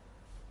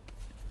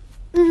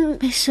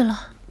没事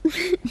了。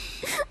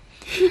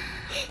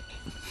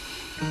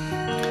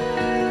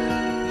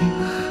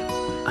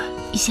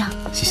一香，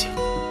谢谢。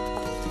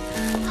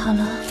好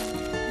了。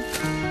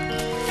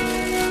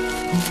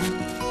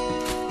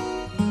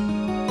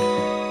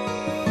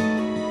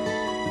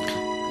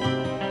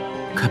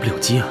开不了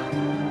机啊！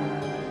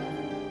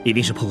一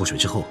定是泡过水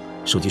之后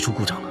手机出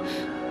故障了。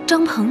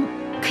张鹏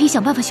可以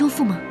想办法修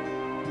复吗？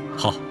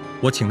好，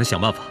我请他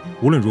想办法，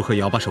无论如何也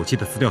要把手机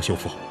的资料修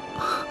复。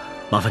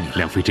麻烦你了。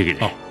梁飞这个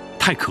人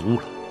太可恶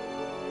了，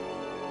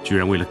居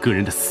然为了个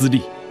人的私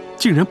利，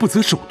竟然不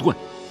择手段。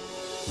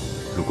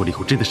如果李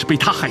红真的是被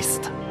他害死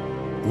的，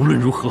无论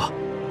如何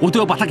我都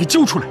要把他给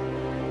揪出来，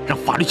让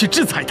法律去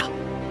制裁他。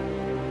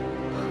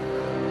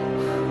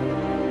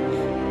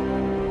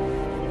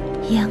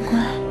言乖，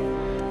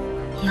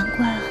言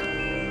乖啊！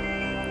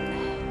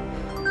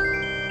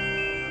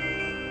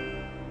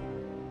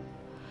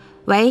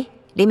喂，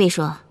林秘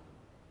书。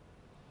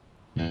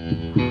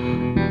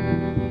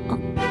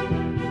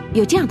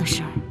有这样的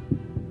事儿。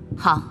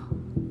好，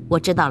我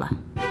知道了。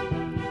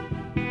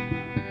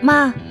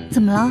妈，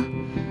怎么了？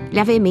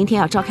梁飞明天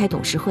要召开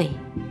董事会，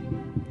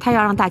他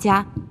要让大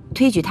家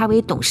推举他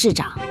为董事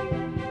长。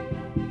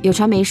有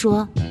传媒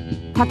说，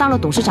他当了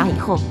董事长以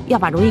后要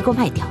把荣誉购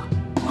卖掉。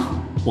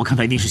我看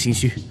他一定是心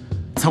虚，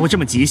才会这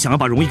么急，想要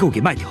把荣誉购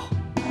给卖掉。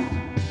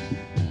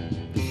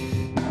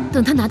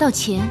等他拿到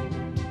钱，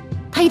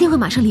他一定会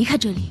马上离开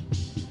这里。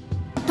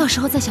到时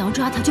候再想要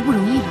抓他就不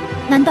容易了。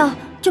难道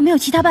就没有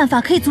其他办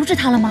法可以阻止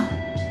他了吗？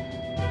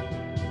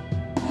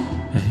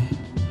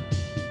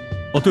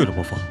哦，对了，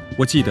伯父，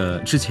我记得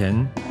之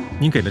前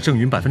您给了郑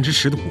云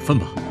10%的股份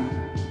吧？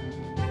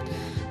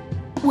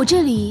我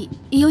这里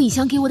也有以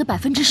翔给我的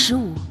15%，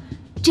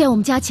这样我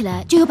们加起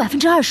来就有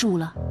25%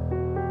了。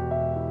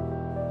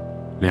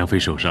梁飞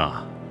手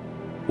上，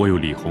我有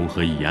李红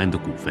和以安的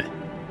股份，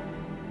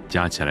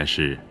加起来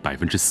是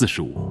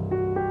45%。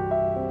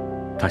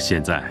他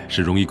现在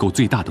是荣誉购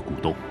最大的股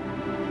东，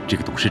这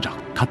个董事长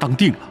他当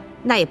定了。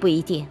那也不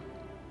一定。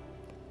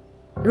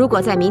如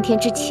果在明天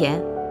之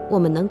前，我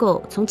们能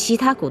够从其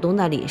他股东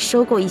那里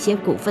收购一些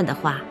股份的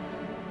话，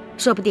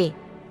说不定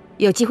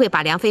有机会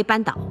把梁飞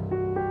扳倒。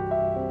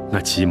那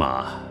起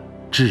码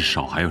至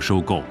少还要收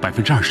购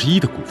21%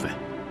的股份，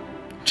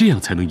这样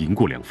才能赢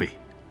过梁飞。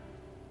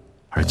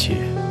而且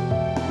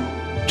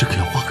这可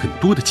要花很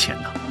多的钱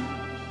呢。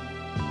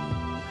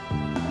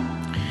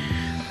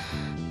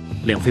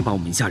梁飞把我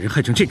们一家人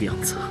害成这个样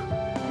子，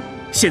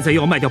现在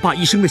又要卖掉爸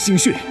一生的心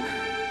血，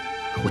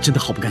我真的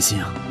好不甘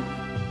心啊！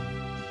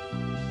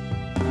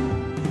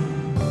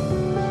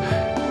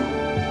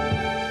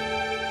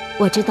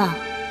我知道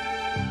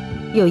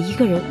有一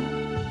个人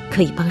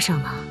可以帮上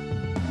忙，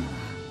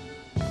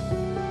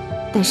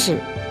但是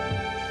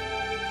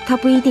他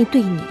不一定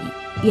对你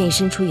愿意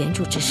伸出援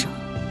助之手。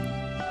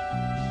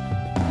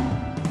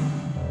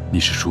你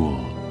是说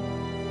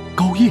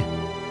高叶？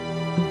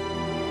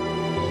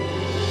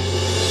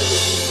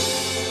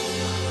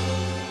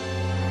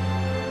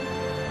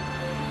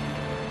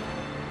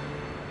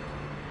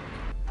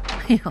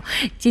哎呦，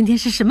今天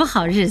是什么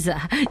好日子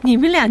啊！你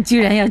们俩居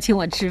然要请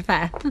我吃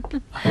饭。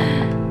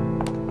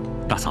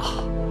大嫂，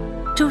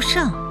周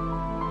胜，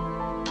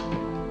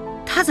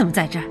他怎么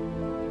在这儿？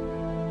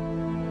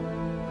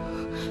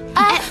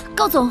哎，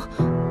高总，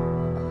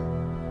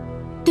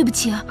对不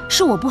起啊，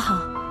是我不好，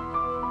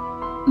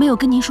没有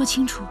跟您说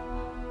清楚。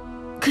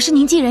可是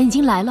您既然已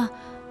经来了，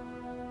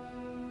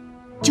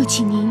就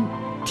请您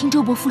听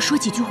周伯父说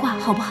几句话，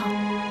好不好？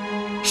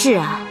是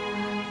啊，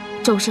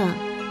周胜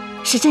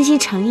是真心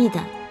诚意的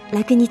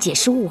来跟你解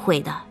释误会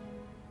的。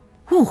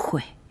误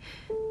会？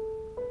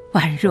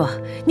婉若，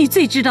你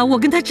最知道我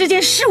跟他之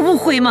间是误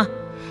会吗？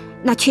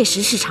那确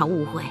实是场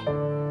误会。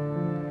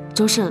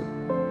周胜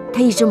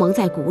他一直蒙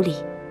在鼓里，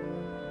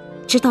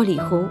直到李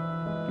红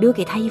留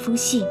给他一封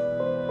信，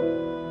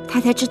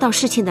他才知道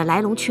事情的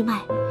来龙去脉，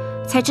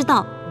才知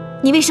道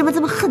你为什么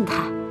这么恨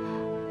他。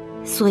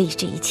所以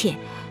这一切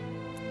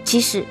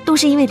其实都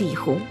是因为李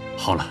红。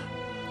好了，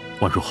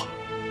婉若，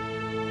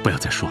不要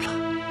再说了。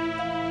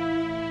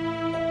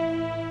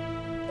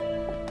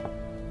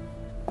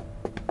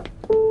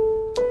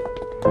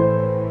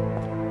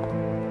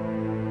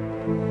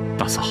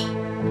大嫂，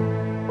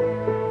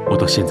我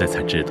到现在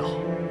才知道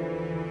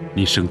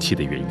您生气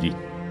的原因，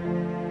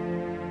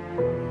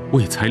我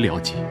也才了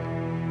解，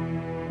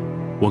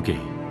我给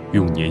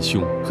永年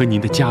兄和您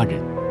的家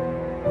人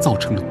造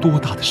成了多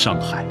大的伤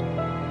害。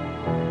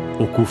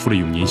我辜负了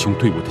永年兄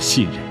对我的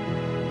信任，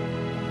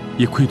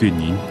也愧对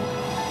您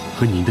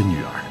和您的女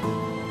儿。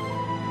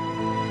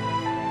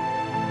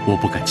我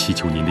不敢祈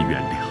求您的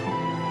原谅，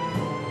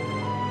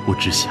我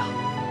只想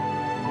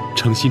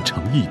诚心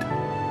诚意的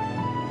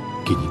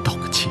给您道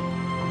个歉。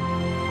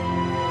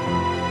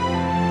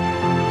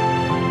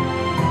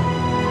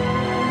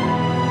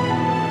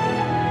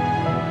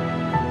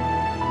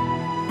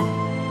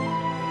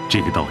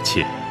这个道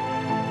歉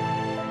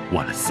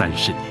晚了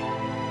30年，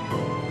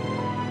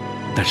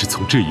但是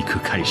从这一刻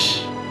开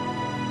始，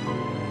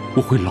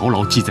我会牢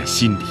牢记在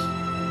心里，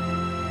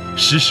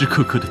时时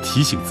刻刻地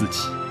提醒自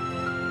己，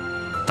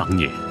当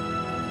年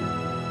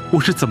我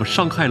是怎么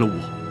伤害了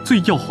我最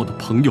要好的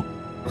朋友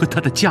和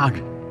他的家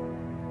人。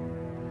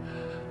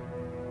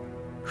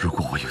如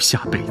果我有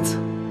下辈子，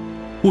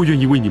我愿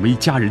意为你们一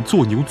家人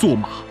做牛做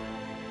马，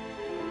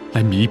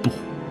来弥补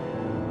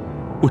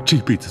我这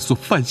辈子所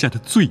犯下的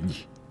罪孽。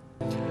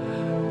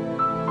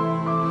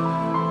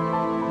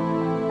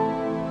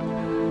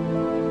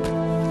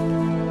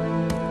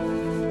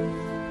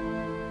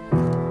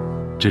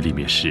这里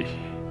面是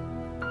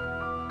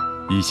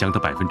以翔的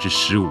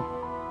15%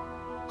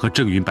和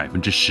郑云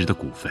10%的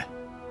股份，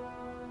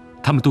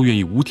他们都愿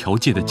意无条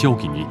件地交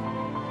给您，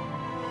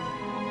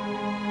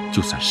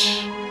就算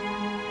是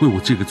为我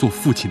这个做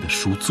父亲的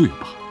赎罪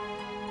吧。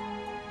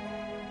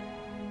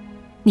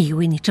你以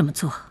为你这么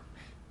做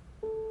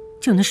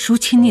就能赎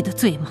清你的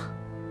罪吗？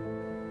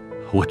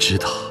我知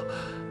道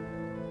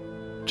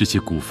这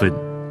些股份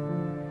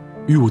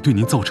与我对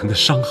您造成的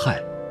伤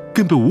害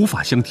根本无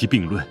法相提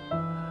并论，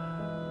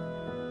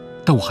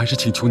但我还是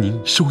请求您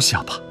收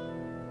下吧，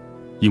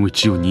因为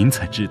只有您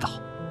才知道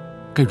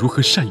该如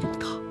何善用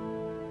它。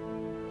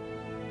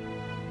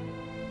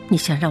你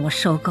想让我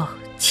收购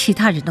其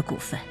他人的股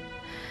份，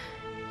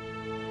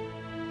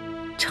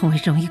成为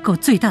荣易购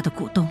最大的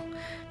股东，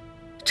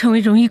成为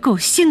荣易购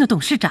新的董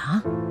事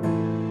长？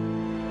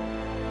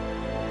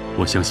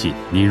我相信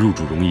您入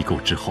主荣易购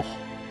之后，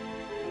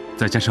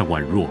再加上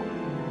婉若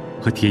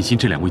和甜心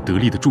这2位得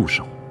力的助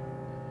手，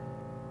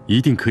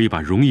一定可以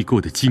把荣易购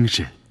的精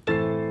神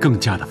更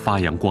加的发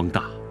扬光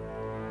大。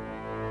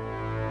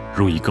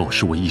荣易购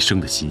是我一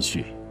生的心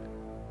血，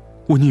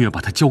我宁愿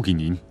把它交给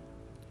您，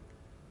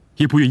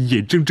也不愿意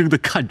眼睁睁地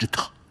看着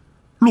它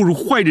落入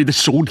坏人的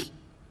手里。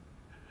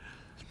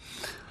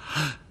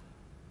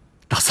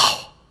大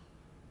嫂，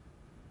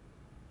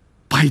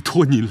拜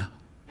托您了。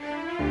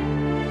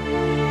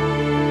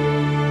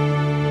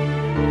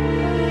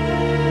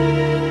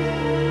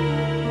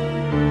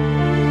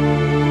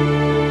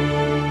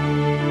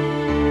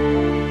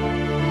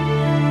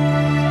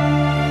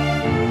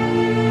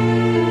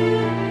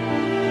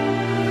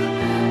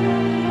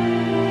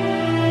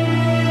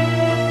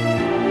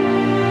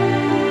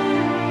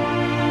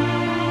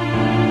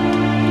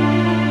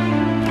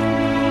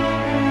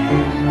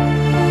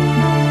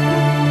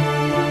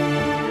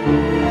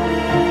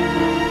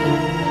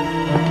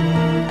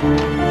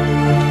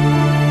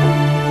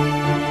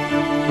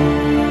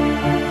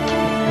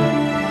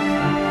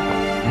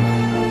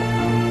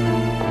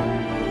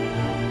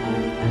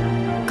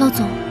高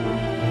总，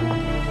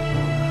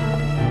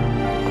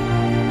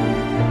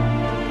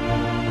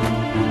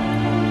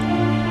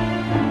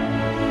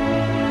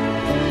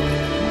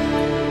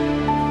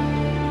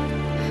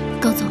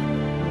高总，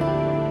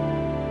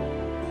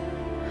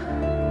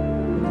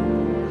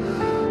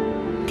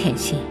甜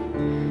心，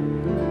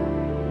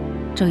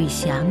周以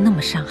翔那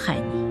么伤害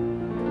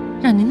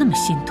你，让你那么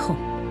心痛，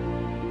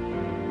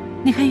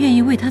你还愿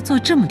意为他做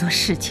这么多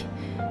事情，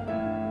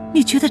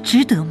你觉得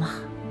值得吗？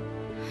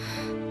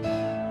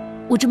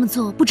我这么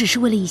做不只是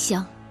为了以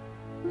翔，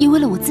也为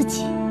了我自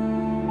己，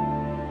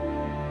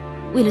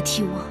为了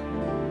替我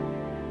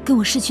跟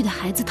我失去的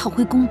孩子讨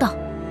回公道，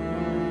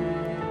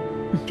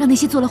让那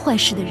些做了坏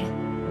事的人、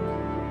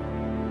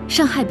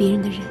伤害别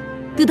人的人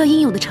得到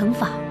应有的惩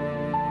罚。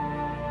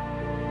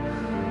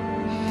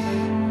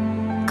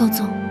高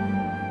总，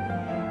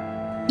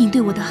您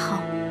对我的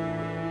好，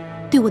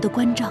对我的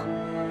关照，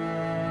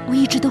我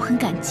一直都很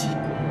感激。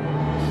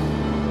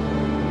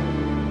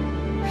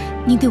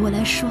您对我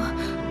来说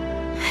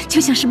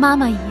就像是妈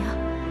妈一样，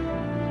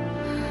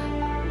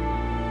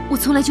我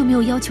从来就没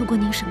有要求过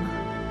您什么，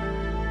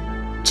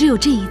只有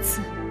这一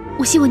次，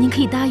我希望您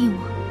可以答应我，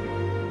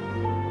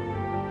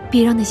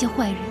别让那些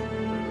坏人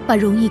把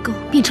荣易购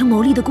变成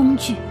牟利的工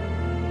具。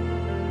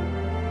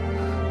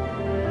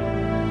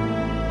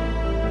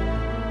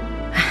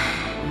唉，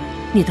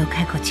你都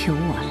开口求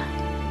我了，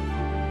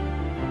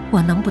我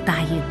能不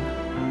答应吗？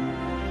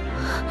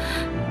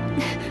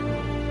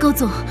高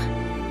总，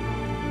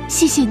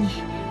谢谢你。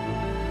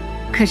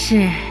可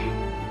是，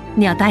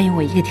你要答应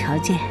我一个条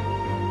件。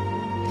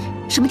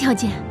什么条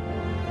件？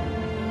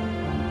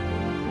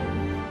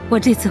我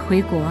这次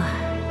回国，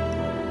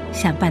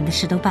想办的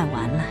事都办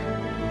完了，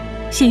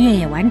心愿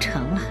也完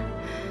成了，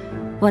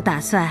我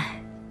打算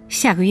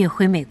下个月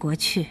回美国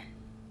去。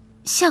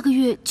下个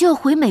月就要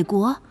回美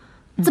国？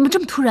怎么这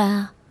么突然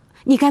啊？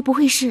你该不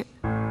会是……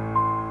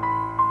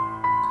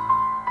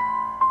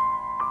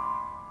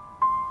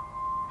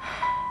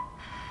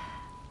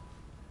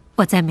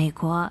我在美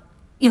国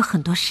有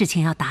很多事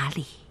情要打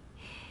理，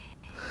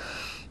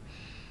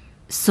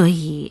所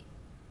以，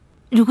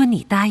如果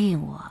你答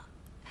应我，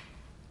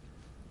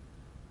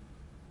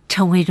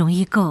成为荣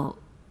易购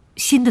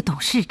新的董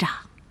事长，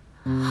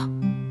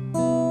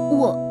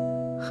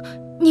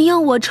你要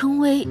我成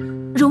为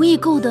荣易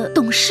购的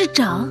董事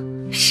长？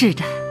是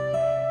的，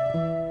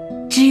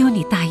只有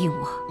你答应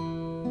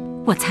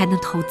我，我才能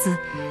投资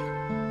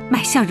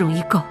买下荣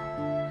易购。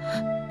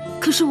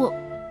可是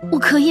我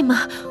可以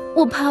吗？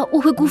我怕我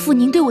会辜负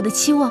您对我的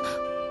期望，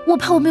我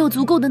怕我没有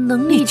足够的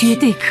能力。你绝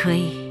对可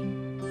以，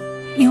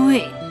因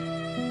为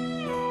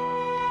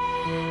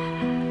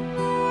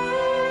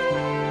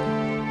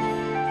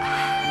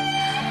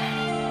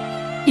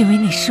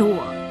你是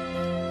我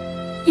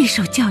一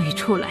手教育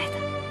出来的，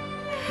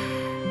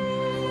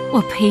我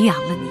培养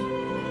了你，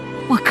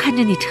我看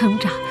着你成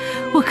长，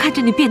我看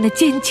着你变得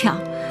坚强。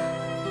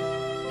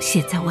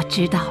现在我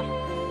知道了，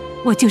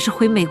我就是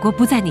回美国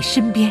不在你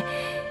身边，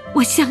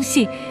我相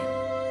信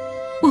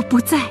我不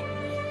在，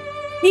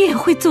你也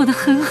会做得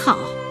很好。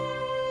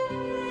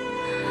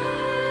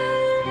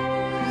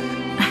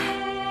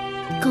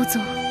高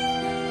总，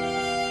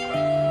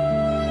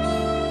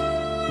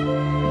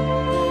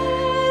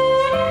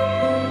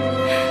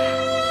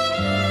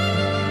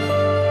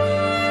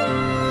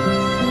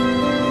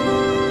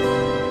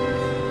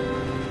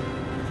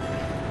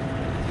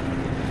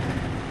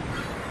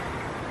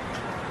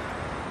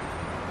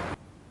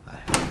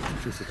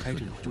这次开这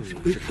个会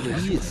是什么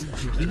意思？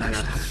来，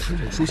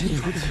说清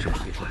楚是吧？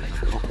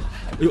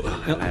哎呦，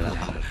来。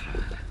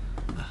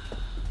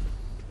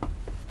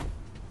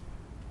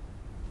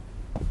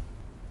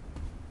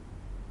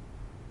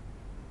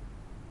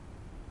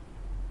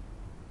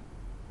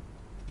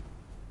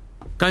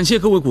感谢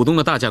各位股东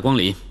的大驾光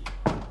临。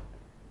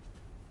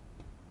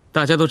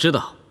大家都知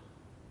道，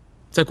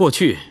在过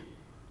去，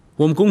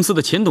我们公司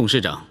的前董事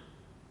长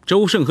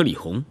周胜和李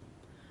红，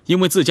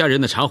因为自家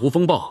人的茶壶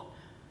风暴，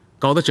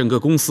搞得整个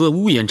公司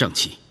乌烟瘴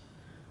气，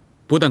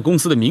不但公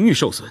司的名誉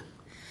受损，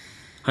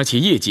而且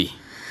业绩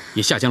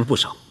也下降了不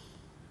少。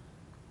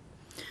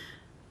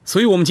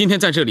所以我们今天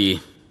在这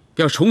里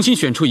要重新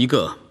选出一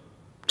个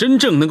真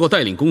正能够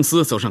带领公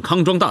司走上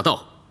康庄大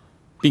道，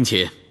并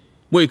且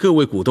为各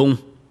位股东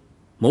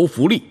谋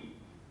福利、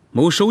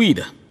谋收益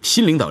的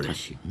新领导人。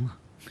行啊，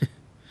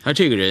而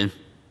这个人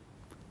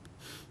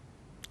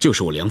就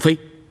是我梁飞。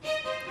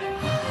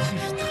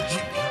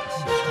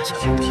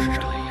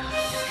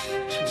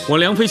我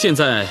梁飞现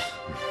在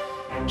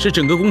是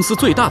整个公司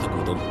最大的股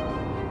东，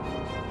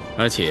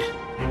而且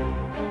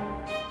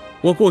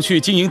我过去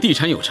经营地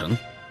产有成，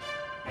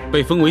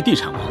被封为地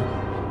产王。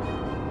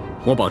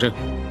我保证，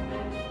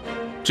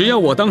只要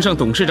我当上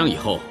董事长以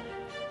后，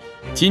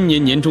今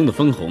年年中的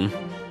分红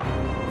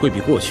会比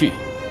过去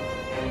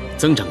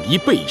增长1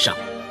倍以上。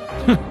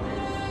哼，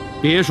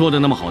别说的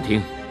那么好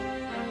听。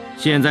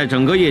现在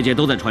整个业界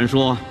都在传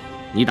说，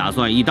你打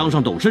算一当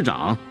上董事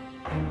长，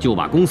就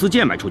把公司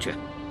贱卖出去。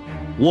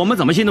我们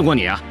怎么信得过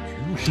你啊？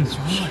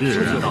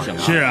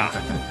是啊，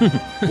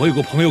我有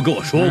个朋友跟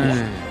我说过，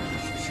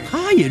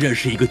他也认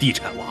识一个地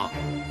产王，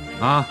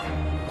啊，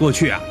过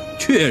去啊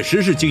确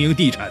实是经营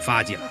地产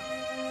发迹了，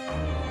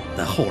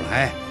但后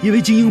来因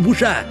为经营不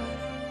善，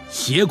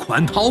携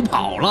款逃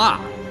跑了。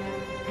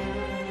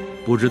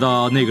不知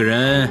道那个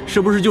人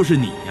是不是就是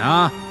你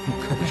呀？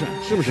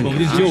是不是？说不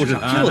定就是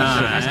他，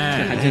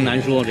这还真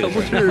难说。这个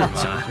不是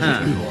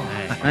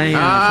哎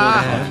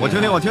呀，我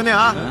听听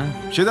啊，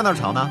谁在那儿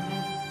吵呢？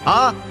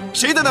啊，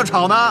谁在那儿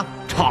吵呢？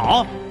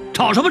吵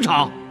什么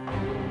吵？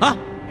啊，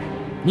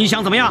你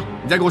想怎么样？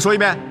你再给我说一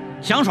遍。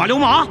想耍流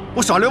氓？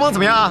我耍流氓怎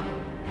么样？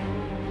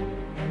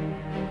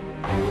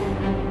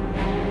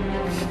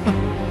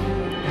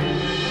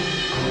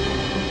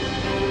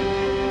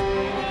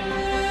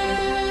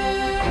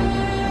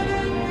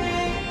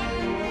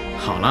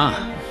好了，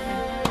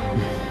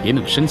别那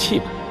么生气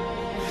吧。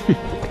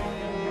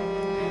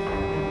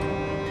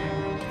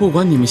不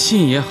管你们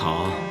信也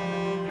好，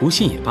不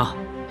信也罢，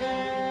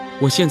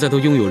我现在都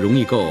拥有荣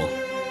易购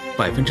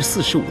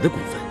45%的股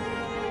份。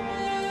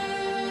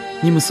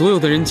你们所有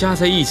的人加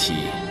在一起，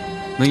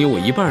能有我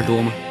1半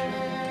多吗？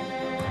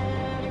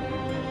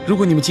如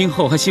果你们今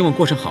后还希望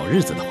过上好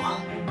日子的话，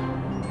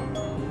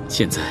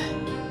现在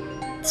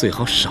最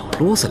好少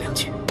啰嗦2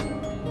句。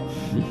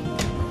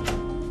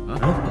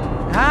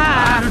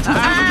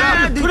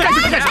你干什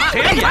么？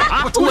谁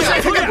呀？我是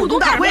来参加股东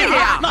大会的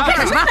呀！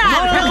干什么？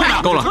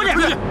够了！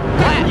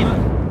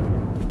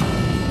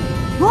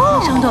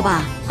伤着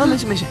吧？啊，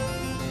没事。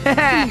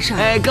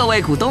哎，各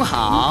位股东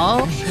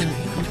好。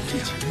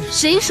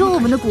谁说我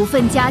们的股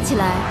份加起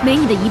来没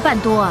你的1半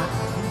多啊？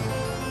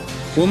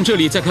我们这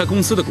里在开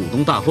公司的股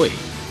东大会，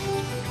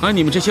而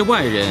你们这些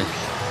外人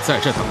在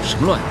这捣什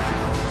么乱？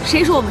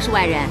谁说我们是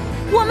外人？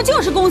我们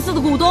就是公司的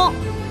股东，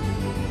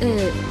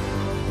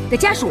的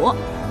家属。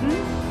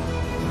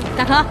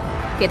大可，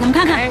给他们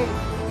看看。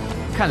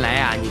看来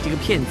啊，你这个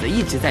骗子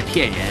一直在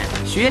骗人，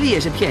学历也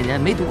是骗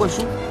人，没读过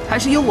书，还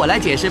是由我来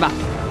解释吧。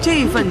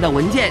这份的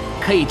文件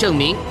可以证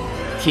明，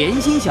甜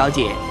心小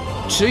姐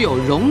持有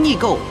荣易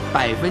购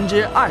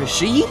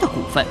21%的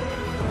股份。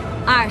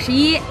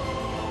21，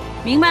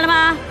明白了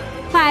吧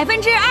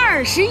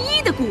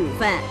？21%的股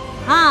份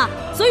啊！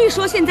所以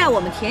说现在我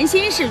们甜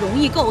心是荣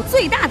易购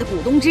最大的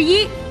股东之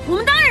一，我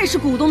们当然是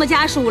股东的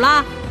家属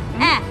了。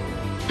哎，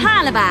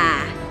怕了吧？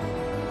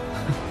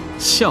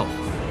笑话！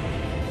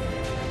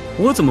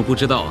我怎么不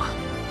知道啊？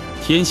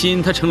甜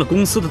心她成了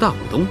公司的大股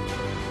东。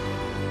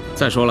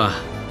再说了，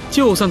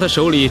就算她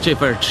手里这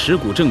份持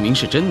股证明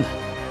是真的，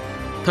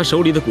他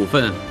手里的股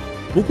份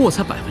不过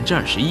才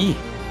21%，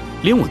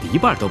连我的一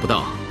半都不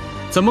到，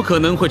怎么可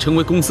能会成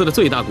为公司的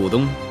最大股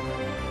东？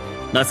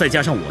那再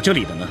加上我这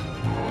里的呢？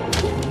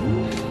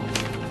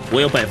我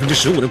有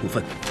15%的股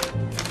份。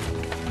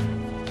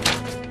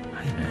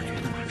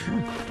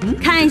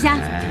看一下。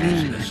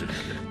是，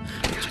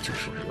这就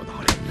是有道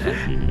理。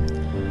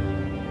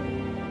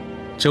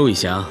周以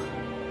翔，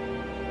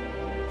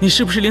你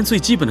是不是连最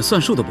基本的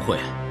算术都不会？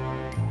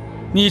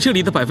你这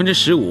里的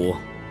15%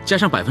加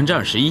上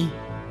21%，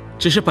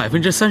只是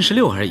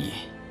36%而已，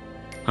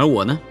而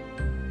我呢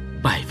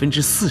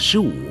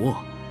，45%，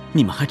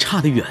你们还差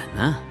得远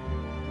呢。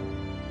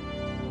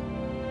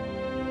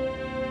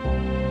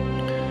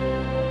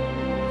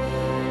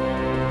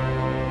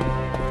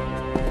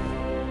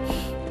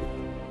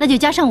那就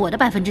加上我的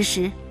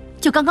10%，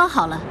就刚刚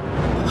好了。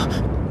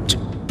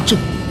这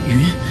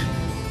云，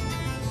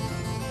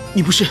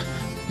你不是？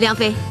梁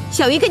飞，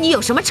小云跟你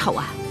有什么仇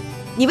啊？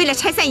你为了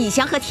拆散以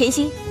翔和甜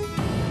心，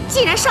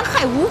竟然伤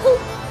害无辜，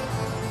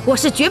我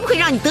是绝不会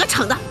让你得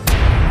逞的。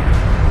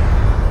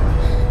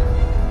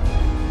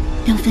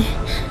梁飞，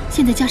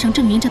现在加上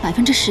郑云这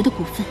10%的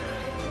股份，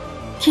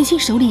甜心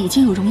手里已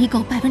经有容易购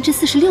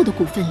46%的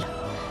股份了。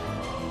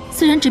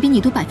虽然只比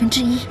你多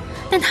1%，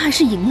但他还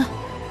是赢了。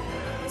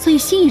所以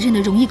新一任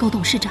的荣易购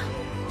董事长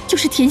就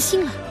是甜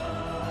心了。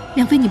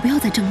梁飞，你不要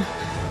再争了，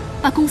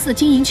把公司的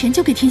经营权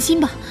交给甜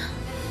心吧。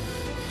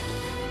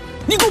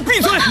你给我闭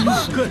嘴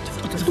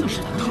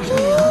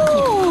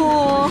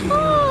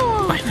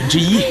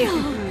！1%，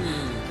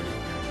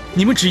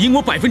你们只赢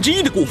我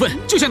1%的股份，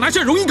就想拿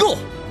下荣易购，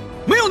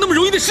没有那么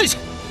容易的事情。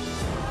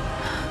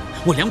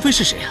我梁飞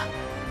是谁啊？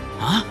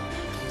啊？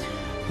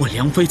我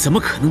梁飞怎么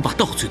可能把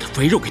到嘴的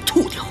肥肉给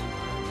吐掉？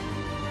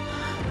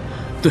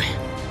对，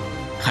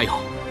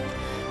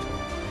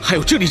还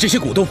有这里这些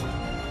股东，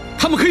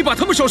他们可以把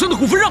他们手上的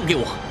股份让给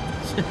我。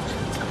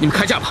你们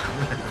开价吧，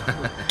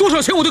多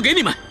少钱我都给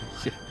你们。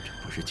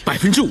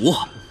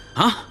5%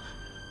啊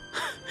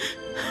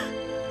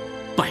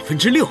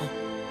，6%，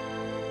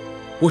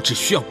我只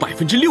需要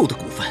6%的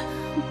股份，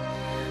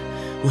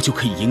我就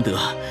可以赢得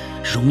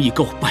容易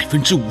购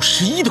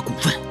51%的股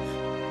份。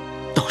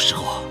到时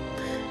候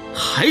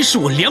还是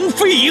我梁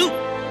飞赢。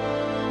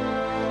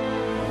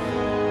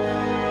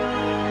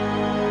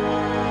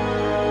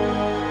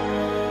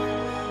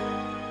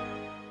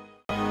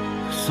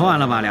算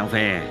了吧，梁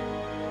飞，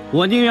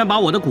我宁愿把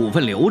我的股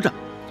份留着。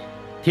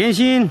甜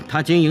心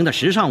她经营的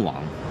时尚网，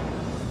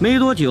没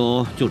多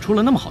久就出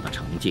了那么好的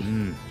成绩。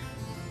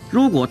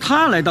如果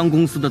她来当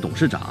公司的董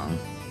事长，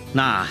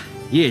那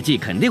业绩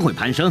肯定会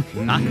攀升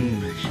啊！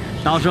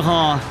到时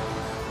候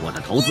我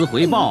的投资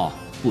回报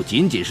不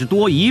仅仅是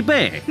多1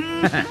倍，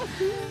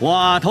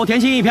我投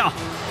甜心1票。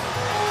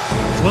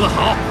说得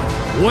好，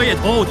我也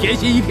投甜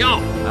心1票。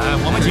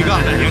我们几个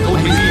也投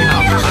甜心1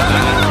票。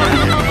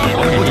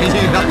我们投甜心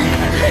1票。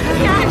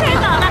呀，太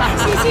好了，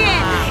欣欣，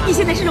你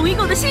现在是荣易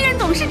购的新任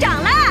董事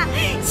长了，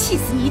气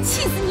死你，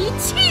气死你，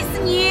气死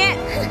你，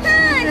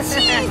气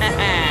死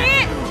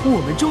你！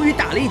我们终于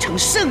打了一场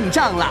胜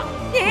仗了。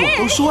我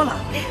都说了，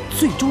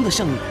最终的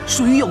胜利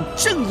属于有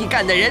正义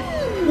感的人。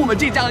我们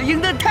这仗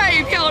赢得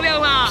太漂亮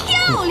了，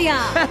漂亮！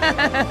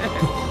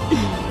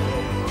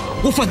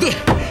我反对，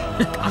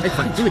还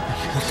反对？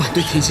我反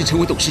对甜心成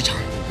为董事长，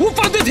我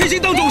反对甜心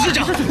当董事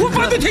长，我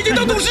反对甜心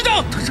当董事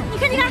长。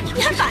你看，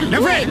你还反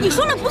对？你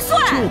说了不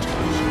算。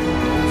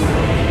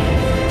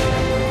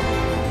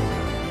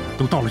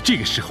都到了这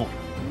个时候，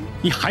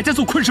你还在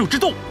做困兽之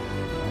斗？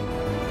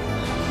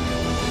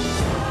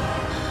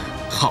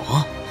好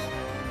啊，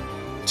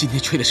今天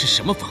吹的是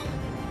什么风？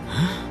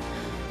啊，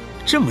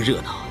这么热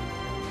闹，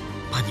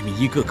把你们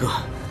一个个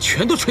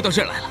全都吹到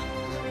这儿来了。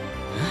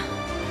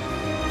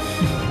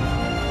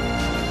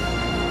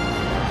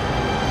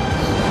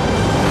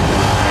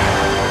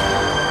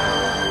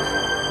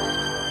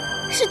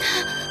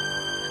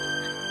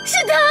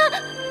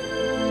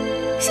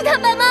是他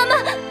把妈妈，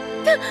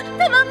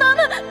他把妈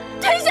妈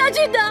推下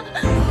去的，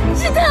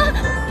是他，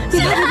是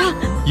他，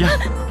依安，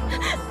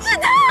是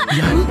他，依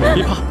安，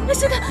别怕，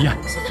是他，依安，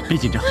别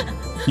紧张，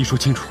你说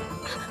清楚，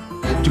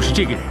就是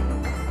这个人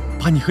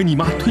把你和你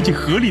妈推进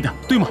河里的，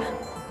对吗？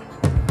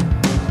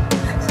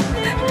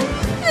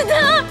是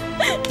他，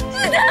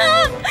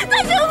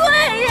他是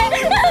坏人，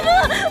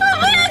我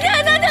不要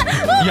看到他，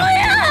我不要，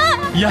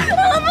依安，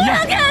我不要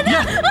看他，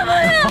我不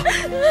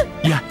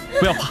要，依安，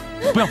不要怕，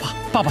不要怕，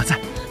爸爸在。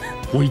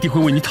我一定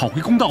会为你讨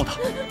回公道的，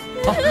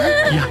啊，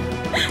依安，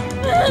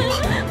别怕，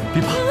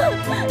别怕，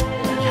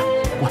依安，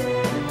我，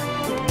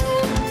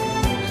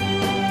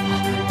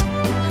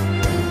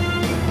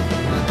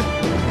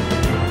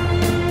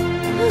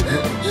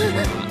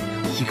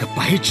一个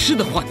白痴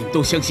的话你们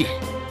都相信？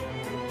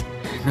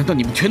难道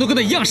你们全都跟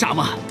他一样傻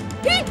吗？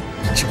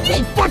这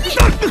王八蛋！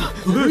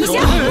你想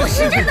我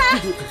使劲来！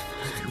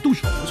动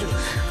手！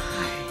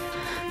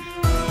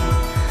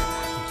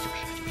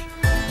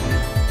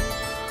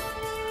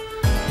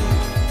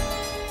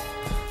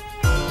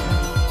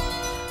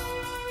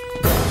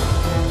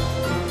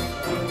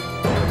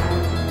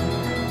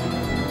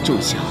周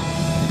一翔，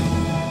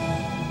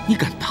你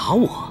敢打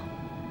我，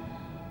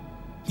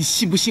你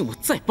信不信我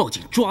再报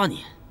警抓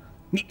你？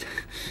你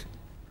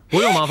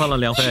不用麻烦了，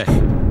梁飞，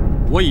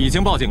我已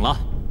经报警了，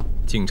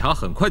警察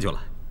很快就来。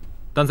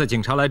但在警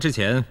察来之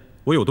前，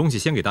我有东西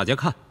先给大家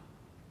看，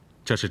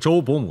这是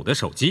周伯母的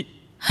手机。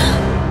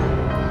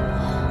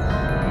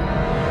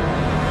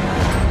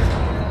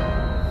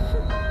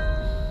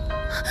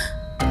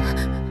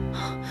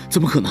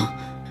怎么可能？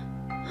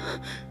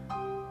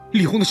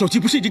李红的手机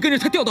不是已经跟着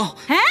他掉到？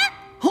哎，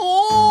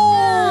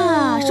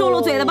哦，说漏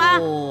嘴了吧？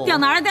掉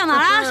哪儿了？掉哪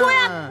儿了？说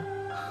呀！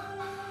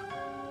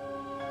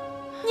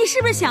你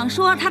是不是想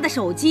说他的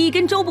手机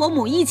跟周伯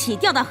母一起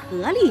掉到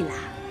河里了？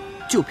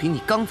就凭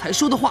你刚才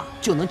说的话，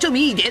就能证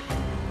明一点，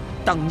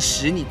当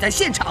时你在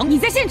现场。你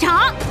在现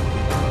场？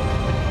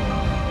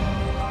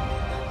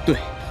对，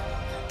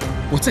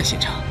我在现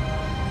场。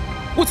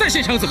我在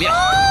现场怎么样？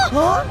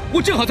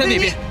我正好在那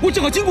边，我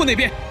正好经过那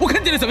边，我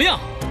看见了怎么样？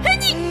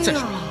你再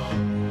说了，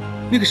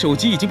那个手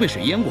机已经被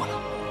水淹过了，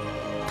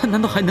它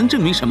难道还能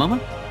证明什么吗？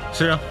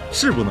是啊，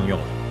是不能用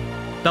了。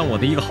但我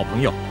的一个好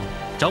朋友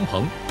张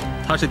鹏，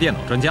他是电脑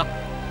专家，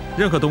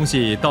任何东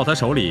西到他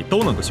手里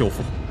都能够修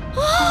复。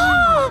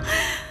哦，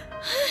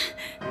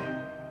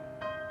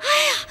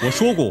我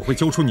说过我会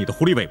揪出你的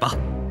狐狸尾巴，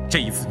这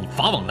一次你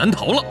法网难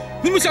逃了。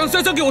你们想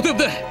栽赃给我，对不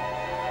对？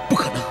不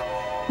可能，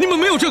你们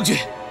没有证据。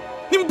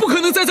你们不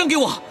可能栽赃给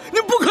我，你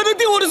们不可能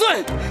定我的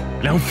罪。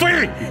梁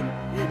飞，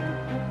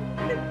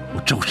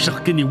我周胜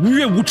跟你无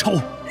冤无仇，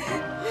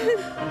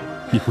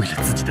你为了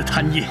自己的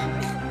贪念，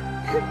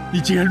你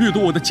竟然掠夺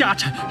我的家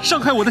产，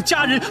伤害我的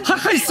家人，还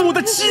害死我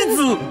的妻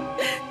子。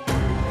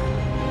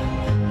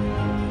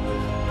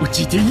我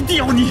今天一定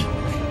要你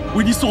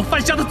为你所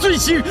犯下的罪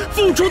行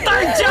付出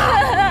代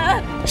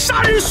价，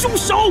杀人凶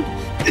手！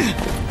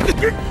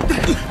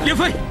梁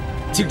飞，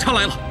警察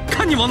来了，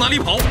看你往哪里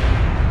跑！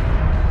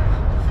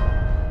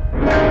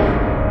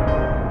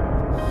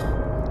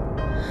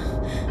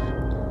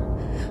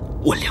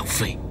我梁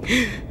飞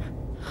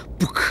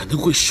不可能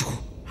会输，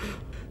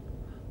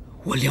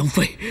我梁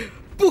飞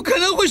不可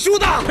能会输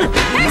的！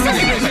哎，小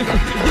心！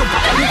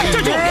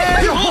站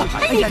住！好！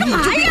哎，你干嘛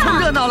呀？别凑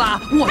热闹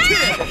了，我去！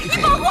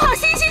你保护好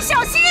欣欣，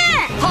小心！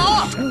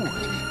好。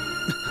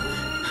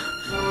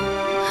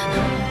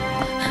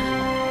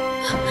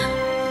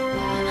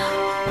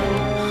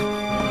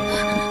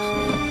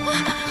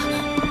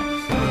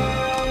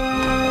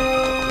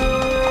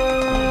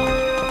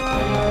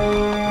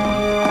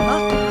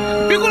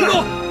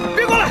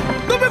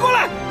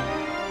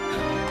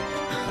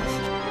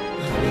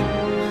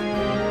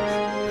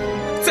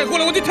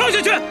我就跳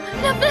下去！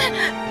梁飞，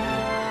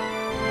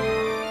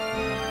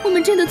我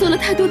们真的做了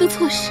太多的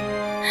错事，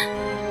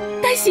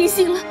太欣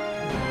欣了，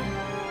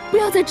不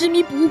要再执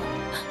迷不悟，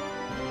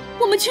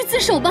我们去自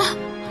首吧。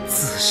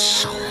自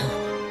首？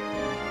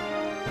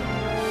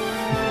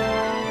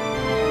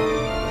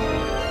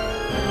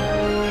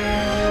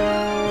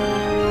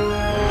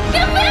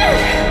梁飞！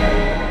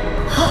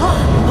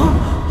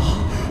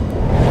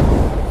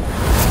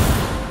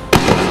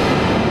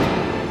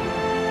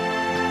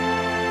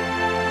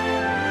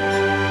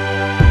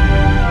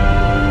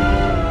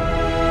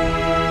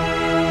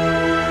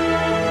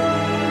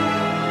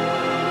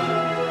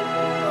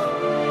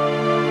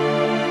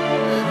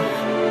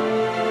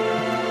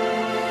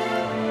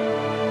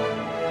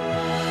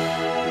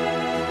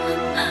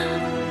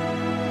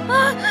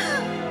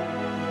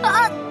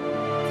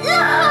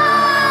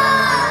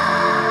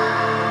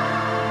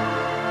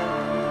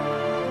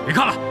别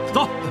看了，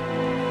走。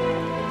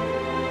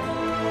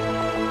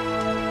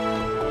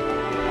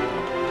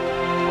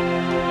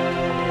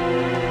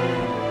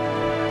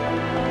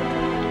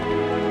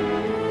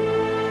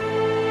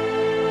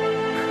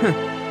哼，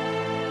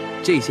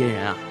这些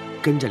人啊，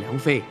跟着梁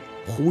飞，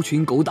狐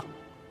群狗党，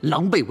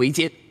狼狈为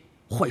奸，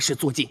坏事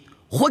做尽，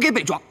活该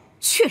被抓。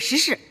确实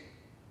是。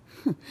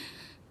哼，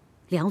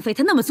梁飞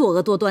他那么作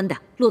恶多端的，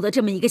落得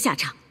这么一个下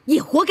场，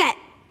也活该。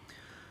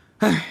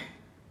唉，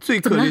最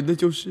可怜的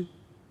就是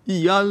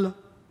易安了，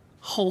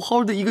好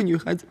好的一个女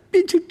孩子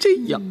变成这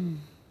样。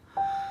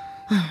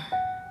唉。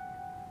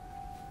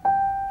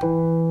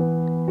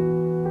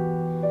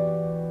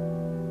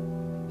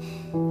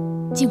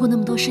经过那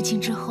么多事情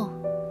之后，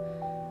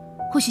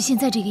或许现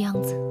在这个样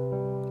子，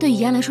对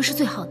易安来说是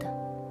最好的。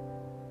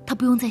他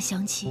不用再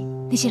想起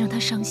那些让他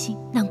伤心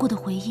难过的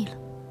回忆了。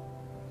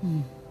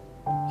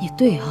也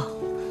对啊。